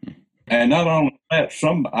 And not only that,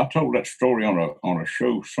 I told that story on a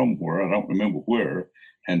show somewhere, I don't remember where,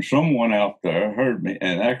 and someone out there heard me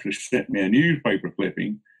and actually sent me a newspaper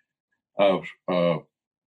clipping of the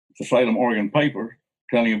Salem, Oregon paper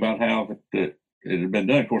telling about how it had been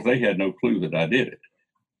done. Of course, they had no clue that I did it.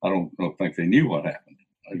 I don't think they knew what happened.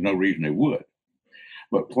 There's no reason they would.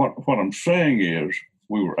 But what I'm saying is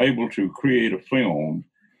we were able to create a film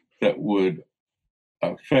that would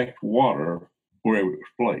affect water wherever it was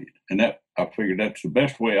played. And that, I figured that's the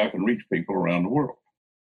best way I can reach people around the world.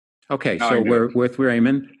 Okay, so we're with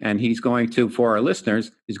Raymond, and he's going to, for our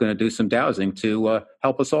listeners, he's going to do some dowsing to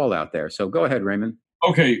help us all out there. So go ahead, Raymond.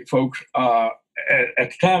 Okay, folks. At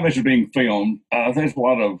the time this is being filmed, there's a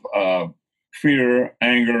lot of fear,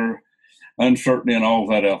 anger, uncertainty, and all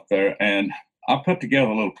that out there. And I put together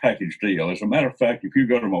a little package deal. As a matter of fact, if you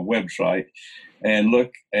go to my website and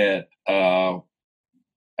look at my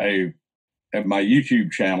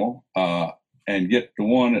YouTube channel and get the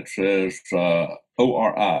one that says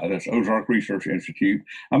ORI, that's Ozark Research Institute,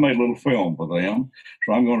 I made a little film for them.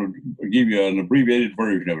 So I'm going to give you an abbreviated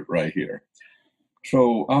version of it right here.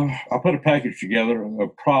 So I put a package together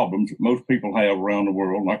of problems that most people have around the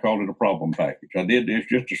world, and I called it a problem package. I did this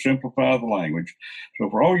just to simplify the language. So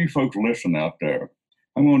for all you folks listening out there,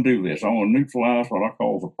 I'm going to do this. I'm going to neutralize what I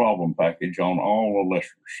call the problem package on all the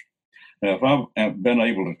listeners. Now, if I've been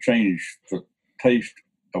able to change the taste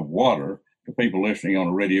of water to people listening on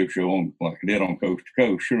a radio show like I did on Coast to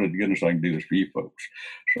Coast, surely to goodness I can do this for you folks.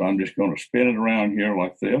 So I'm just going to spin it around here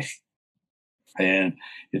like this. And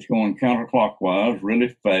it's going counterclockwise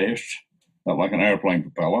really fast, like an airplane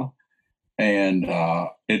propeller. And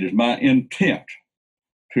it is my intent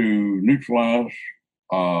to neutralize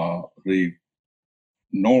the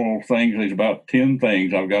normal things. There's about 10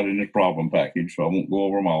 things I've got in this problem package, so I won't go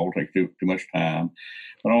over them all. It'll take too much time.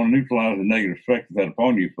 But I want to neutralize the negative effect of that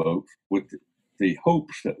upon you folks with the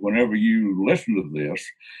hopes that whenever you listen to this,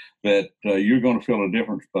 that you're going to feel a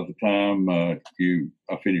difference by the time you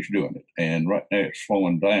finish doing it. And right now it's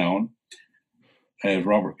slowing down, as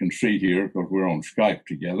Robert can see here, because we're on Skype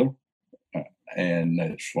together. And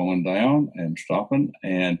it's slowing down and stopping.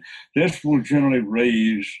 And this will generally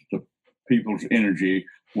raise the people's energy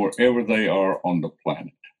wherever they are on the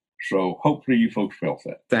planet. So hopefully you folks felt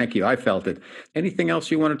that. Thank you. I felt it. Anything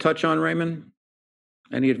else you want to touch on, Raymond?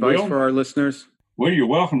 Any advice for our listeners? Well, you're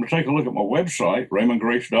welcome to take a look at my website,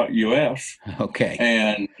 raymondgrace.us. Okay.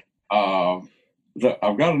 And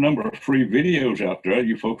I've got a number of free videos out there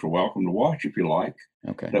you folks are welcome to watch if you like.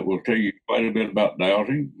 Okay. That will tell you quite a bit about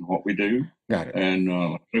dowsing and what we do. Got it.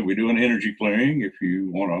 And we do an energy clearing. If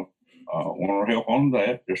you want to help on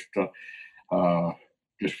that,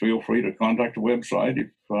 just feel free to contact the website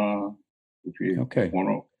if you want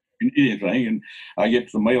to anything. And I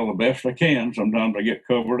get the mail the best I can. Sometimes I get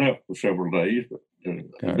covered up for several days, but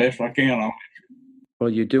the best I can. Well,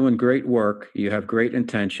 you're doing great work. You have great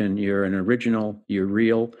intention. You're an original. You're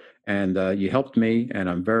real. And you helped me, and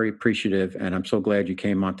I'm very appreciative. And I'm so glad you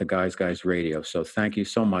came on to Guys Radio. So thank you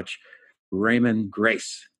so much, Raymond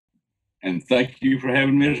Grace. And thank you for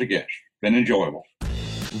having me as a guest. Been enjoyable.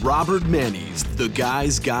 Robert Manny's The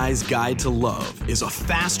Guy's Guide to Love is a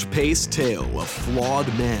fast-paced tale of flawed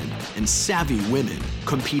men and savvy women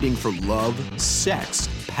competing for love, sex,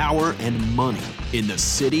 power, and money in the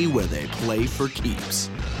city where they play for keeps.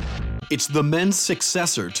 It's the men's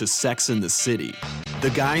successor to Sex and the City.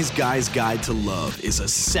 The Guy's Guide to Love is a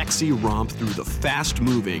sexy romp through the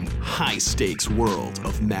fast-moving, high-stakes world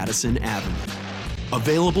of Madison Avenue.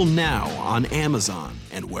 Available now on Amazon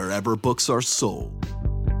and wherever books are sold.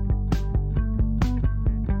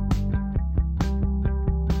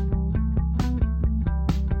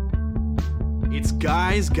 It's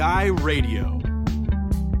Guys Guy Radio.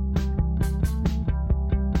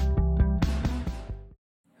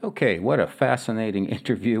 Okay, what a fascinating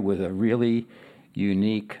interview with a really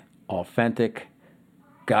unique, authentic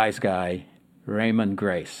Guy's Guy, Raymond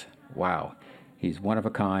Grace. Wow, he's one of a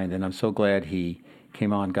kind, and I'm so glad he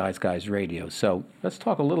came on Guys Radio. So let's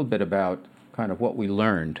talk a little bit about kind of what we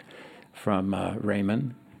learned from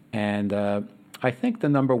Raymond. And I think the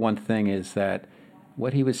number one thing is that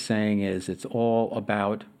what he was saying is it's all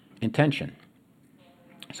about intention.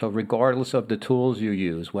 So regardless of the tools you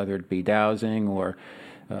use, whether it be dowsing or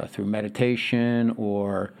through meditation,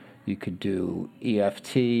 or you could do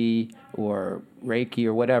EFT or Reiki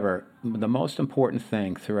or whatever, the most important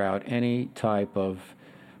thing throughout any type of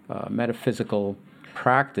metaphysical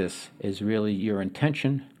practice is really your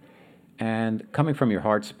intention and coming from your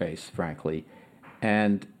heart space, frankly.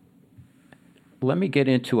 And let me get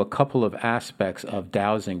into a couple of aspects of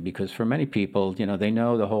dowsing, because for many people, they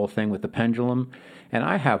know the whole thing with the pendulum, and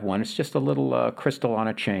I have one. It's just a little crystal on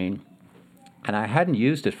a chain, and I hadn't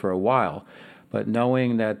used it for a while, but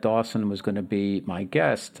knowing that Dawson was going to be my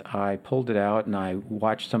guest, I pulled it out and I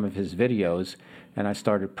watched some of his videos, and I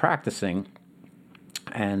started practicing.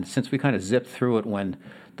 And since we kind of zipped through it when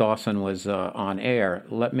Dawson was on air,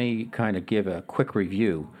 let me kind of give a quick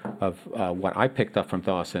review of what I picked up from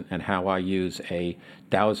Dawson and how I use a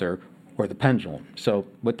dowser or the pendulum. So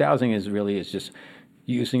what dowsing is just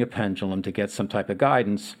using a pendulum to get some type of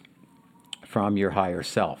guidance from your higher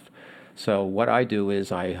self. So what I do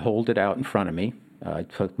is I hold it out in front of me. I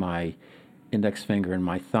put my index finger and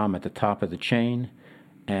my thumb at the top of the chain,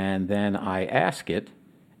 and then I ask it,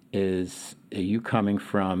 are you coming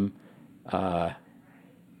from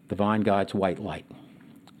Divine God's white light?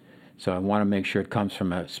 So I want to make sure it comes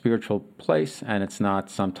from a spiritual place and it's not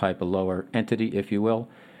some type of lower entity, if you will.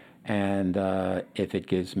 And if it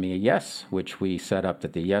gives me a yes, which we set up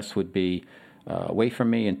that the yes would be away from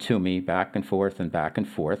me and to me, back and forth,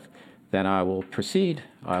 then I will proceed.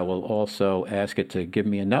 I will also ask it to give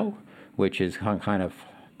me a no, which is kind of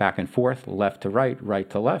back and forth, left to right, right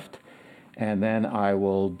to left. And then I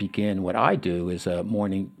will begin what I do is a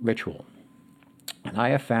morning ritual. And I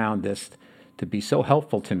have found this to be so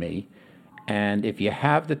helpful to me. And if you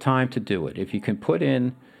have the time to do it, if you can put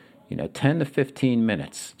in 10 to 15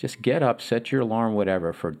 minutes, just get up, set your alarm,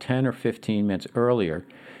 whatever, for 10 or 15 minutes earlier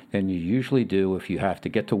than you usually do if you have to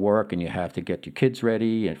get to work and you have to get your kids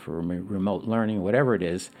ready and for remote learning, whatever it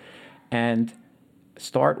is, and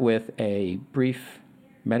start with a brief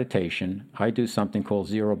meditation. I do something called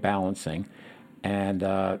zero balancing, and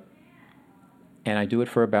I do it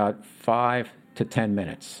for about 5 to 10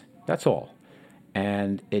 minutes. That's all.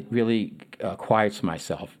 And it really quiets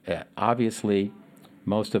myself. Obviously,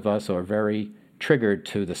 Most of us are very triggered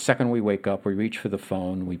to the second we wake up, we reach for the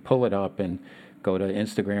phone, we pull it up and go to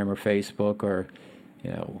Instagram or Facebook or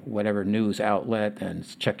whatever news outlet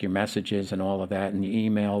and check your messages and all of that and your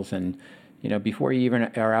emails. And, before you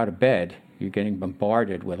even are out of bed, you're getting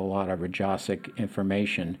bombarded with a lot of Rajasic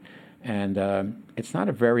information. And it's not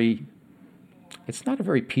a very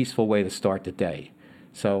peaceful way to start the day.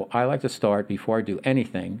 So I like to start, before I do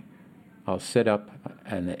anything, I'll sit up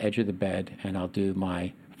on the edge of the bed and I'll do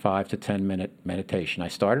my 5 to 10 minute meditation. I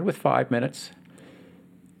started with 5 minutes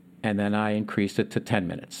and then I increased it to 10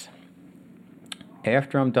 minutes.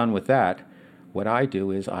 After I'm done with that, what I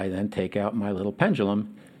do is I then take out my little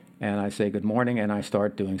pendulum and I say good morning and I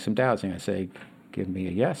start doing some dowsing. I say, give me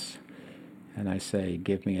a yes. And I say,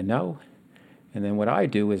 give me a no. And then what I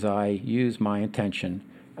do is I use my intention.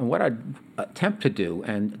 And what I attempt to do,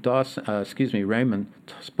 and Raymond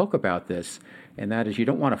spoke about this, and that is you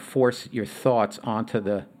don't want to force your thoughts onto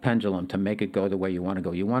the pendulum to make it go the way you want to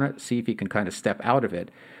go. You want to see if you can kind of step out of it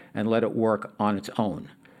and let it work on its own.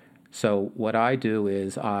 So what I do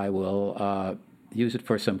is I will use it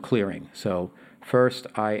for some clearing. So first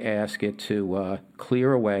I ask it to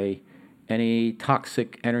clear away any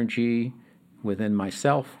toxic energy within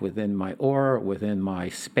myself, within my aura, within my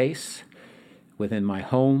space, within my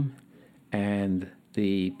home, and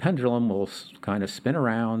the pendulum will kind of spin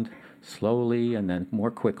around slowly and then more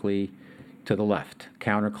quickly to the left,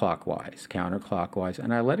 counterclockwise,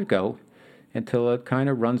 and I let it go until it kind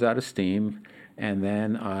of runs out of steam, and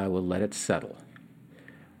then I will let it settle.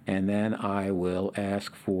 And then I will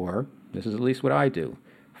ask for, this is at least what I do,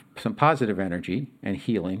 some positive energy and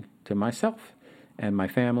healing to myself and my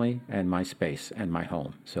family and my space and my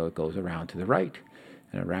home. So it goes around to the right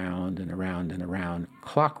and around and around and around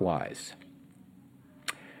clockwise.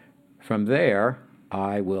 From there,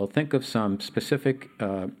 I will think of some specific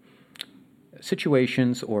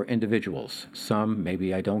situations or individuals. Some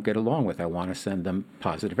maybe I don't get along with. I want to send them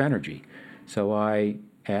positive energy. So I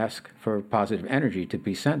ask for positive energy to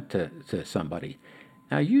be sent to somebody.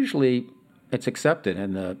 Now, usually it's accepted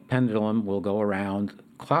and the pendulum will go around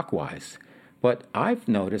clockwise. But I've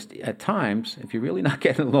noticed at times, if you're really not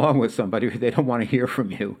getting along with somebody, they don't want to hear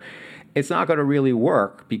from you, it's not going to really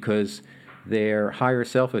work because their higher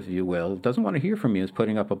self, if you will, doesn't want to hear from you, is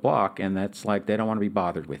putting up a block, and that's like they don't want to be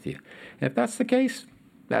bothered with you. And if that's the case,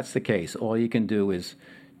 that's the case. All you can do is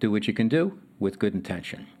do what you can do with good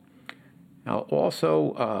intention. I'll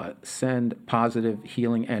also send positive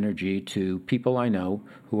healing energy to people I know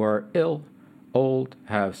who are ill, old,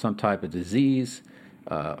 have some type of disease,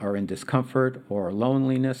 are in discomfort or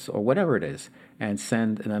loneliness or whatever it is, and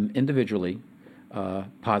send them individually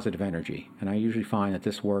positive energy. And I usually find that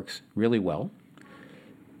this works really well.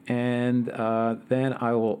 And then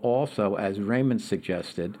I will also, as Raymond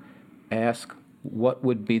suggested, ask what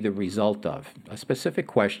would be the result of a specific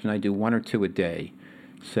question. I do 1 or 2 a day.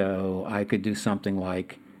 So I could do something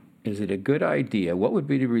like, is it a good idea? What would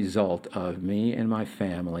be the result of me and my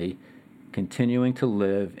family continuing to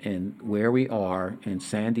live in where we are in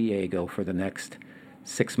San Diego for the next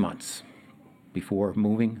 6 months before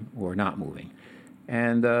moving or not moving?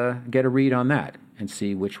 And get a read on that and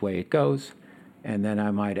see which way it goes. And then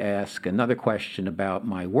I might ask another question about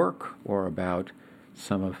my work or about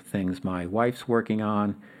some of the things my wife's working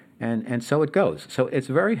on. And so it goes. So it's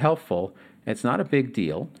very helpful. It's not a big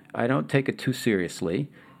deal. I don't take it too seriously.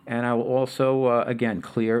 And I will also, again,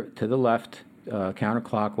 clear to the left,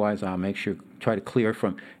 counterclockwise. I'll make sure, try to clear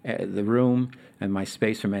from the room and my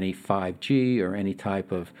space from any 5G or any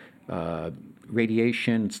type of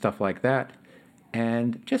radiation, stuff like that.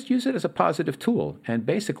 And just use it as a positive tool. And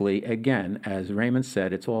basically, again, as Raymond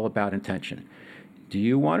said, it's all about intention. Do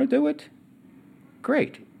you want to do it?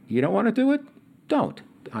 Great. You don't want to do it? Don't.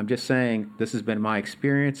 I'm just saying this has been my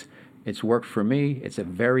experience. It's worked for me. It's a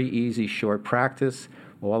very easy, short practice.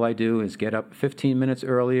 All I do is get up 15 minutes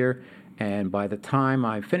earlier, and by the time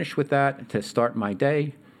I finish with that to start my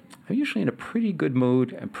day, I'm usually in a pretty good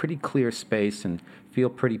mood and pretty clear space and feel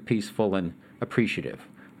pretty peaceful and appreciative.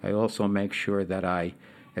 I also make sure that I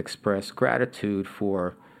express gratitude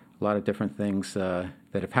for a lot of different things that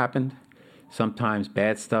have happened. Sometimes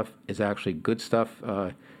bad stuff is actually good stuff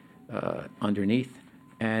underneath,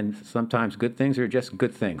 and sometimes good things are just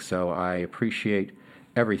good things. So I appreciate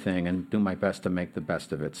everything and do my best to make the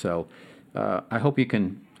best of it. So I hope you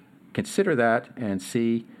can consider that and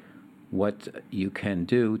see what you can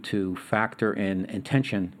do to factor in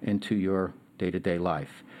intention into your day-to-day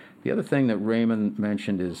life. The other thing that Raymond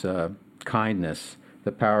mentioned is kindness,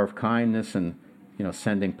 the power of kindness and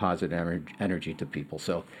sending positive energy to people.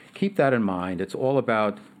 So keep that in mind. It's all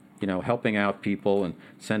about helping out people and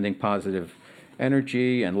sending positive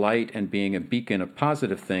energy and light and being a beacon of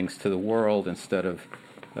positive things to the world instead of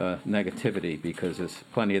negativity, because there's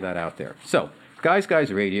plenty of that out there. So, Guys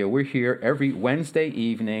Radio, we're here every Wednesday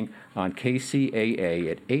evening on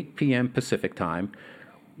KCAA at 8 p.m. Pacific Time,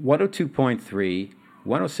 102.3,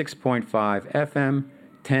 106.5 FM,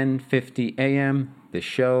 1050 AM. The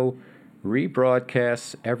show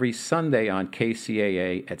rebroadcasts every Sunday on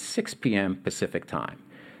KCAA at 6 p.m. Pacific Time.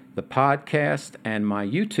 The podcast and my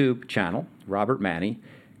YouTube channel, Robert Manny,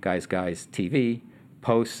 Guys TV,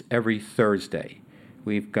 posts every Thursday.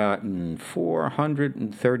 We've gotten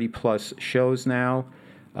 430 plus shows now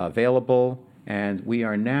available, and we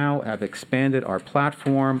are now have expanded our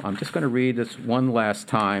platform. I'm just going to read this one last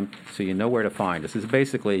time so you know where to find us. This is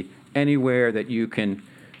basically anywhere that you can,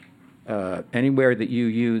 anywhere that you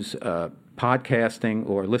use podcasting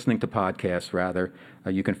or listening to podcasts, rather,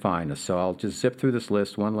 you can find us. So I'll just zip through this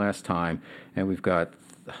list one last time, and we've got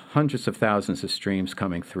hundreds of thousands of streams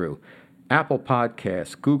coming through. Apple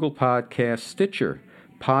Podcasts, Google Podcasts, Stitcher,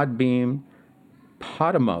 Podbeam,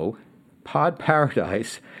 Podimo, Pod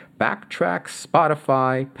Paradise, Backtrack,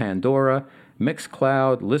 Spotify, Pandora,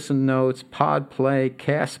 Mixcloud, Listen Notes, Podplay,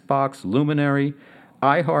 Castbox, Luminary,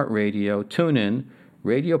 iHeartRadio, TuneIn,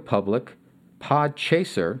 Radio Public,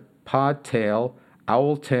 Podchaser, Podtail,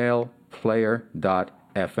 Owltail,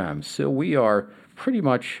 Player.fm. So we are pretty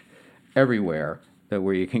much everywhere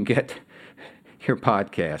where you can get your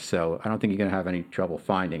podcast. So I don't think you're going to have any trouble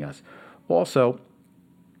finding us. Also,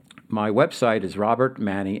 my website is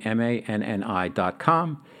robertmanny,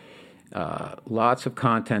 MANNI.com. Lots of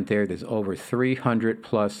content there. There's over 300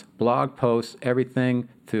 plus blog posts, everything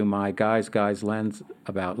through my guys lens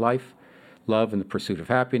about life, love and the pursuit of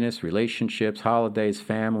happiness, relationships, holidays,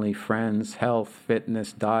 family, friends, health,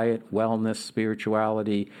 fitness, diet, wellness,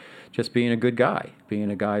 spirituality, just being a good guy, being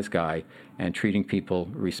a guy's guy, and treating people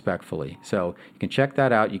respectfully. So you can check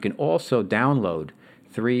that out. You can also download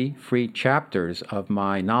 3 free chapters of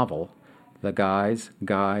my novel, The Guy's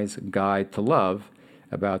Guide to Love,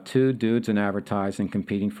 about 2 dudes in advertising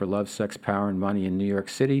competing for love, sex, power, and money in New York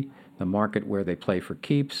City, the market where they play for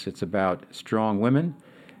keeps. It's about strong women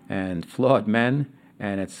and flawed men,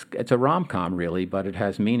 and it's a rom-com, really, but it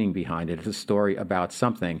has meaning behind it. It's a story about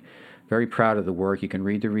something. Very proud of the work. You can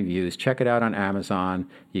read the reviews. Check it out on Amazon.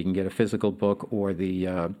 You can get a physical book or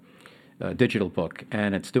the digital book,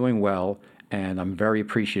 and it's doing well. And I'm very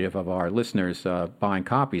appreciative of our listeners buying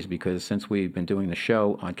copies, because since we've been doing the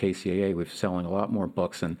show on KCAA, we're selling a lot more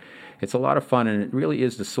books, and it's a lot of fun, and it really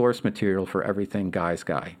is the source material for everything Guys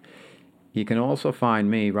Guy. You can also find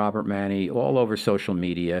me, Robert Manny, all over social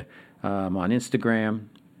media, on Instagram,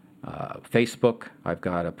 Facebook. I've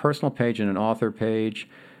got a personal page and an author page,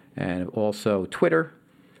 and also Twitter,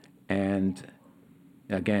 and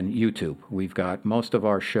again, YouTube. We've got most of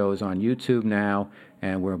our shows on YouTube now,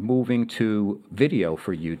 and we're moving to video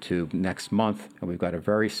for YouTube next month. And we've got a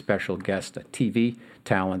very special guest, a TV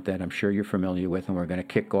talent that I'm sure you're familiar with, and we're going to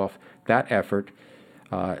kick off that effort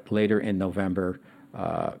later in November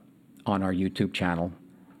on our YouTube channel,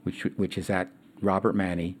 which is at Robert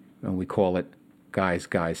Manny, and we call it Guys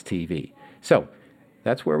TV. So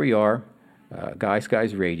that's where we are. Guys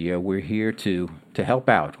Radio. We're here to help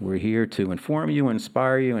out. We're here to inform you,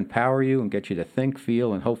 inspire you, empower you, and get you to think,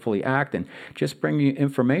 feel, and hopefully act, and just bring you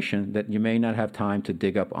information that you may not have time to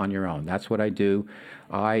dig up on your own. That's what I do.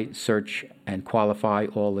 I search and qualify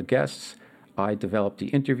all the guests. I develop the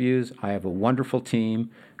interviews. I have a wonderful team.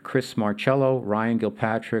 Chris Marcello, Ryan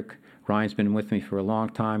Gilpatrick. Ryan's been with me for a long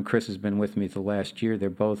time. Chris has been with me the last year. They're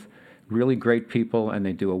both really great people, and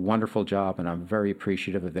they do a wonderful job, and I'm very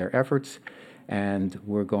appreciative of their efforts. And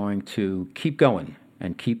we're going to keep going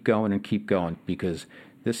and keep going and keep going, because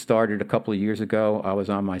this started a couple of years ago. I was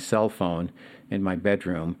on my cell phone in my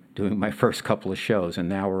bedroom doing my first couple of shows, and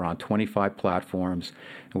now we're on 25 platforms,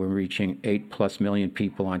 and we're reaching 8+ million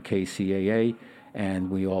people on KCAA, and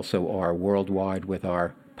we also are worldwide with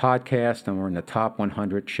our podcast, and we're in the top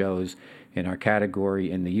 100 shows in our category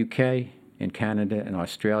in the UK, in Canada, and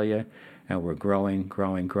Australia, and we're growing,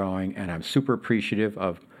 and I'm super appreciative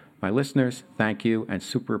of my listeners. Thank you, and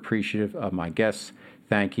super appreciative of my guests.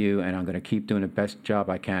 Thank you, and I'm going to keep doing the best job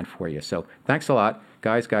I can for you. So thanks a lot.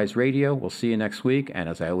 Guys Radio, we'll see you next week, and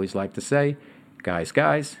as I always like to say,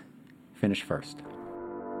 guys, finish first.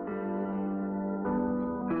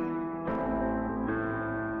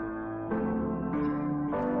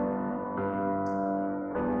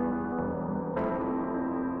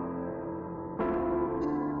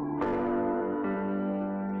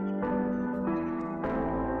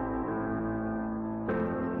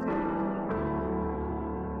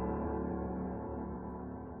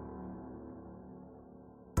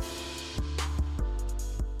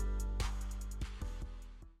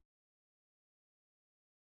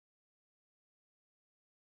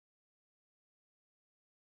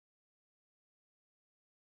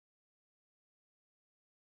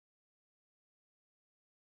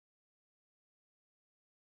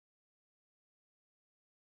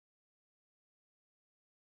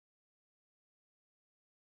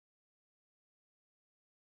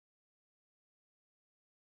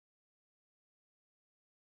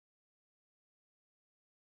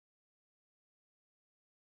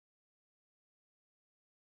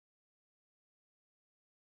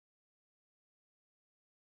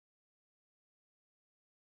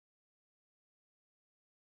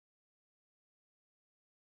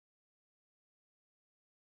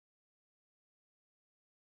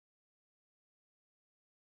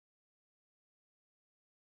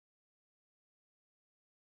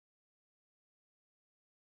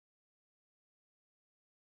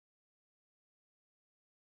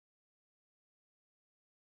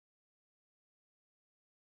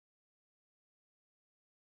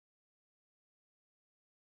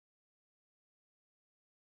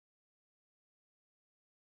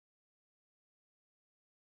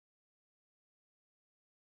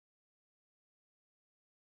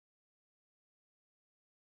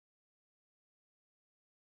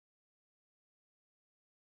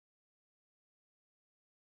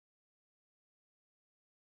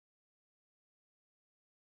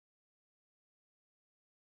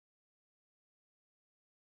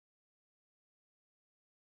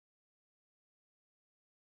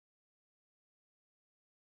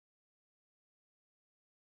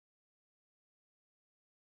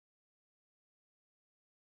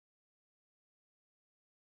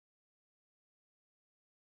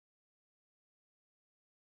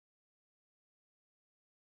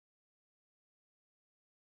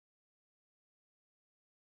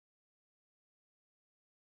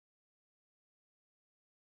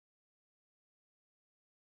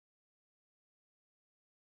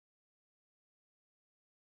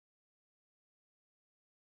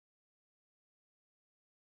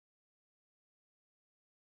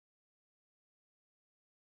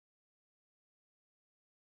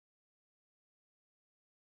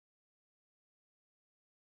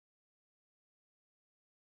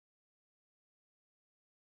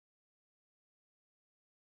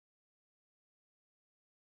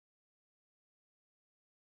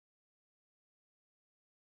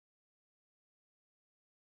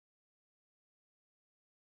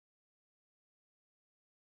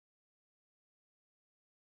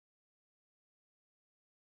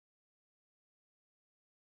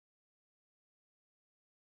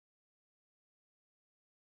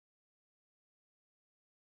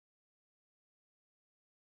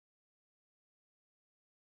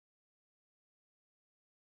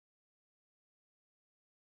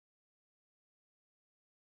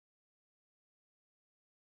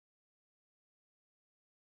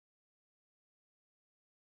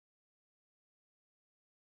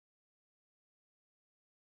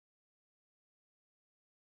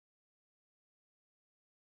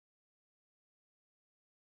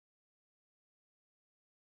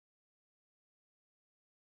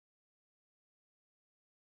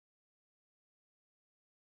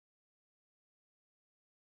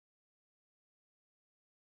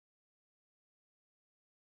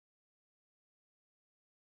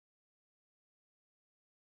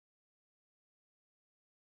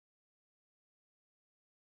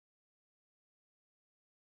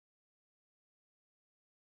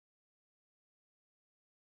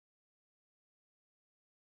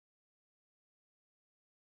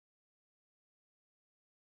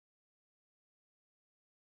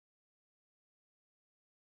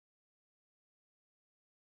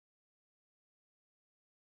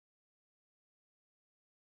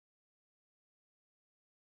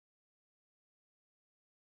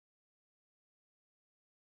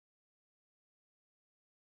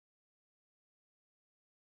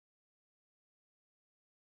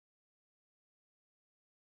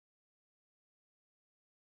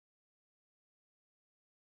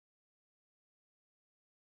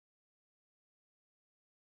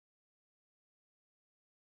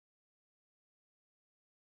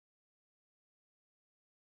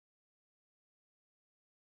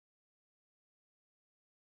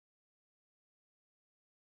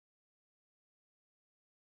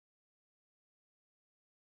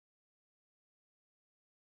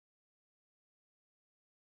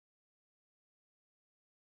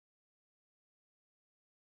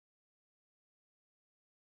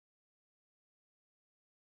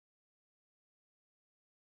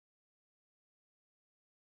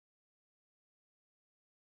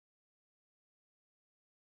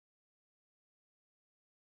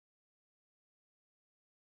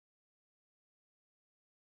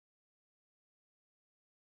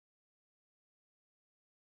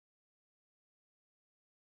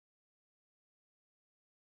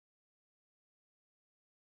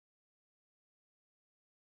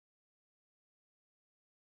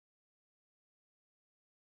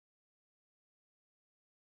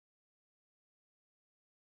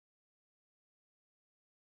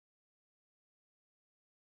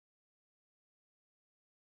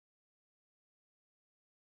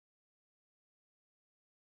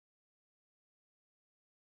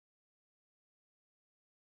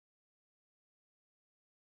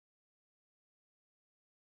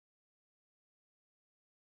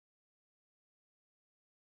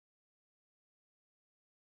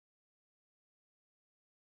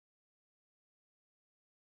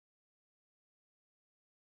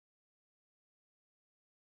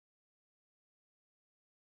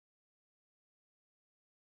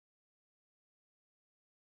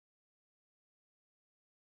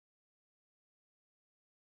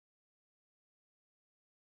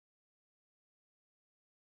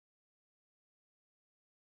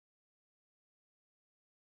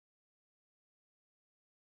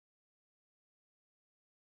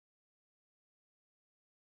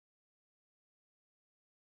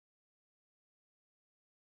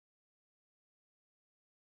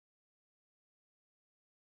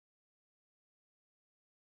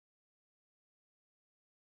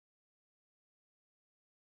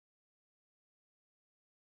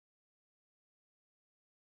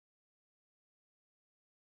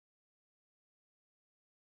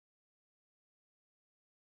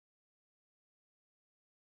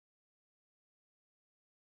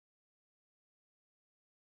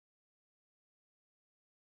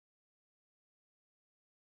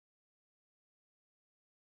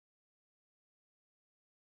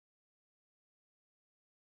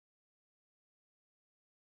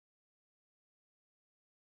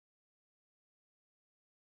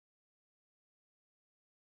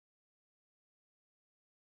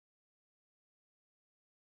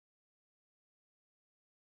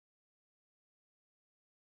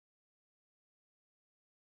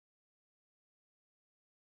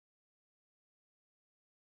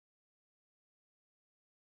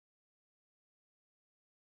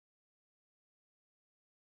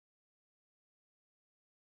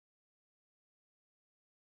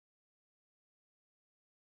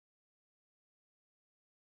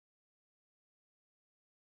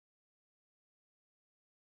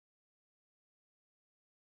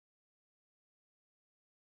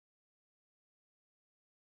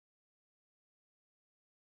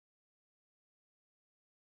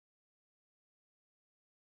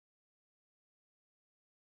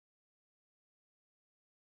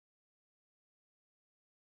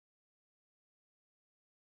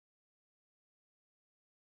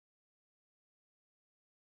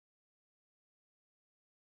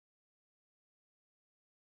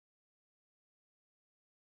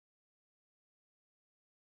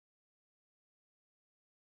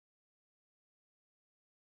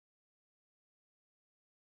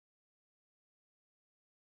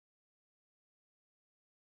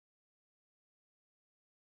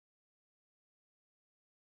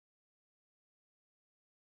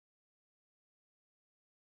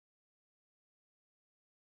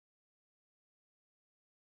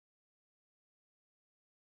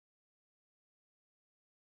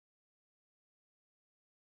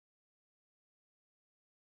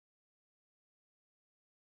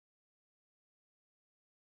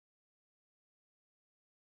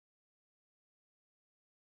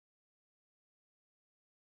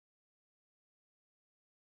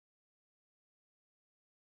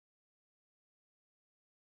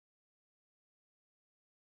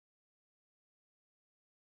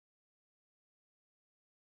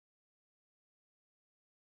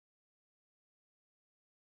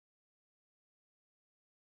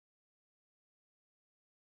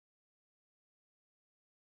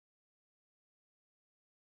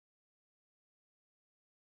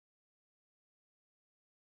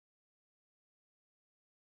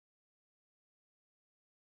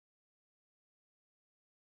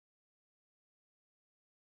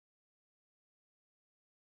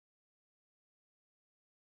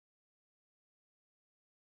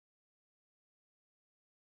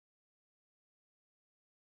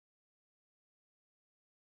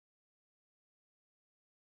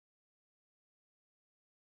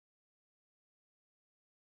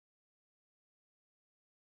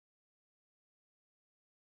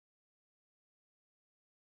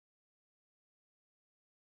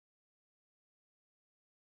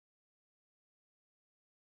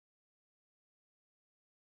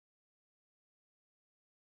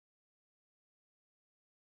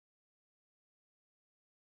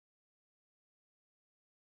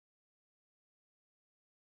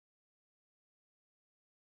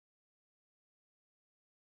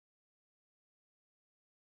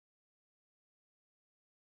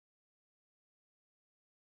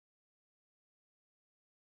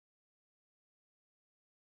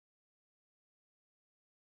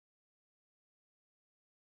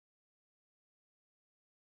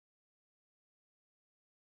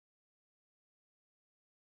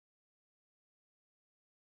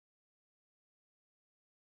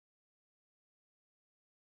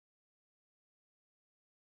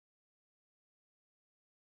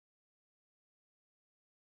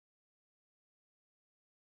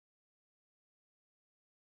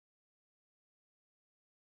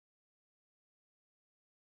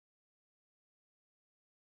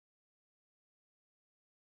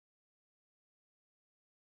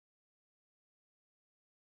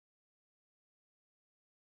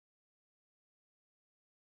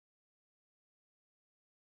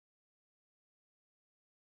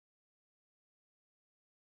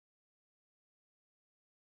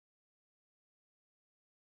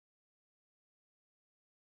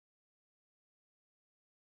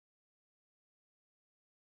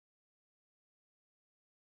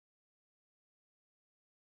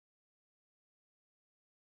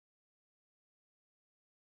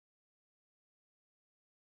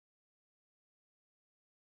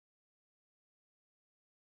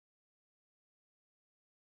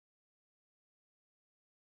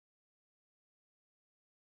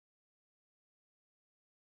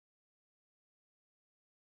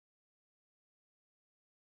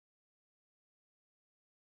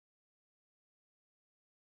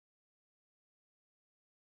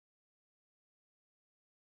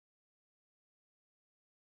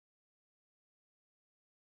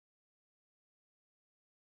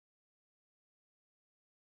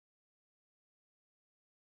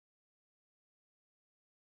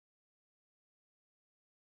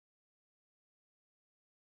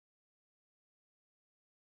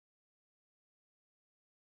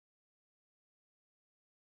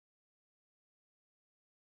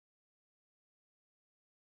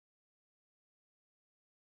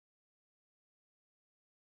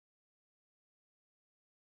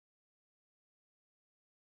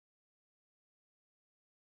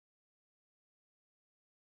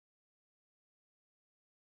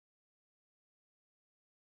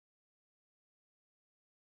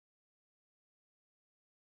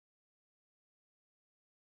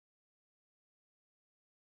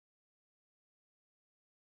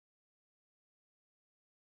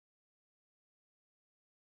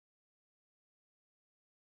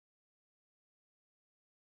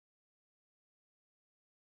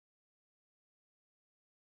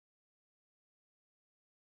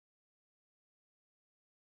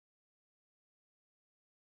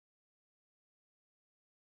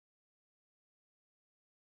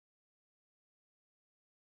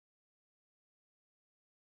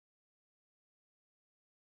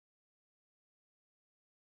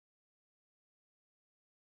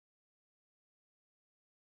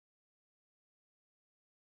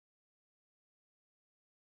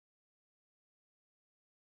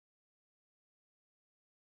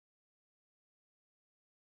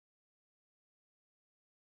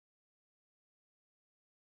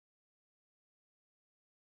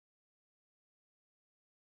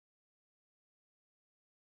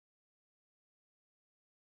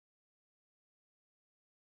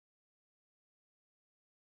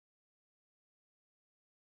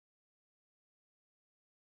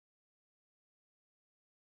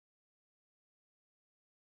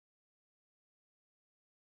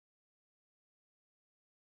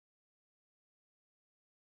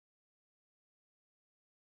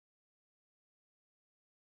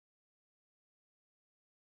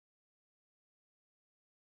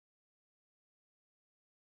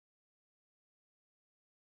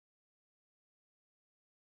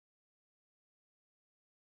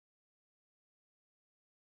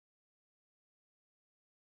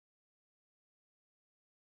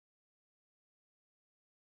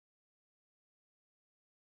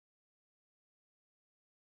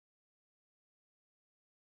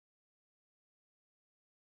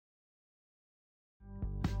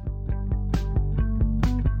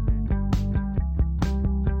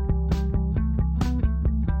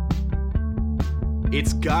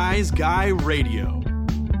 It's Guys Guy Radio.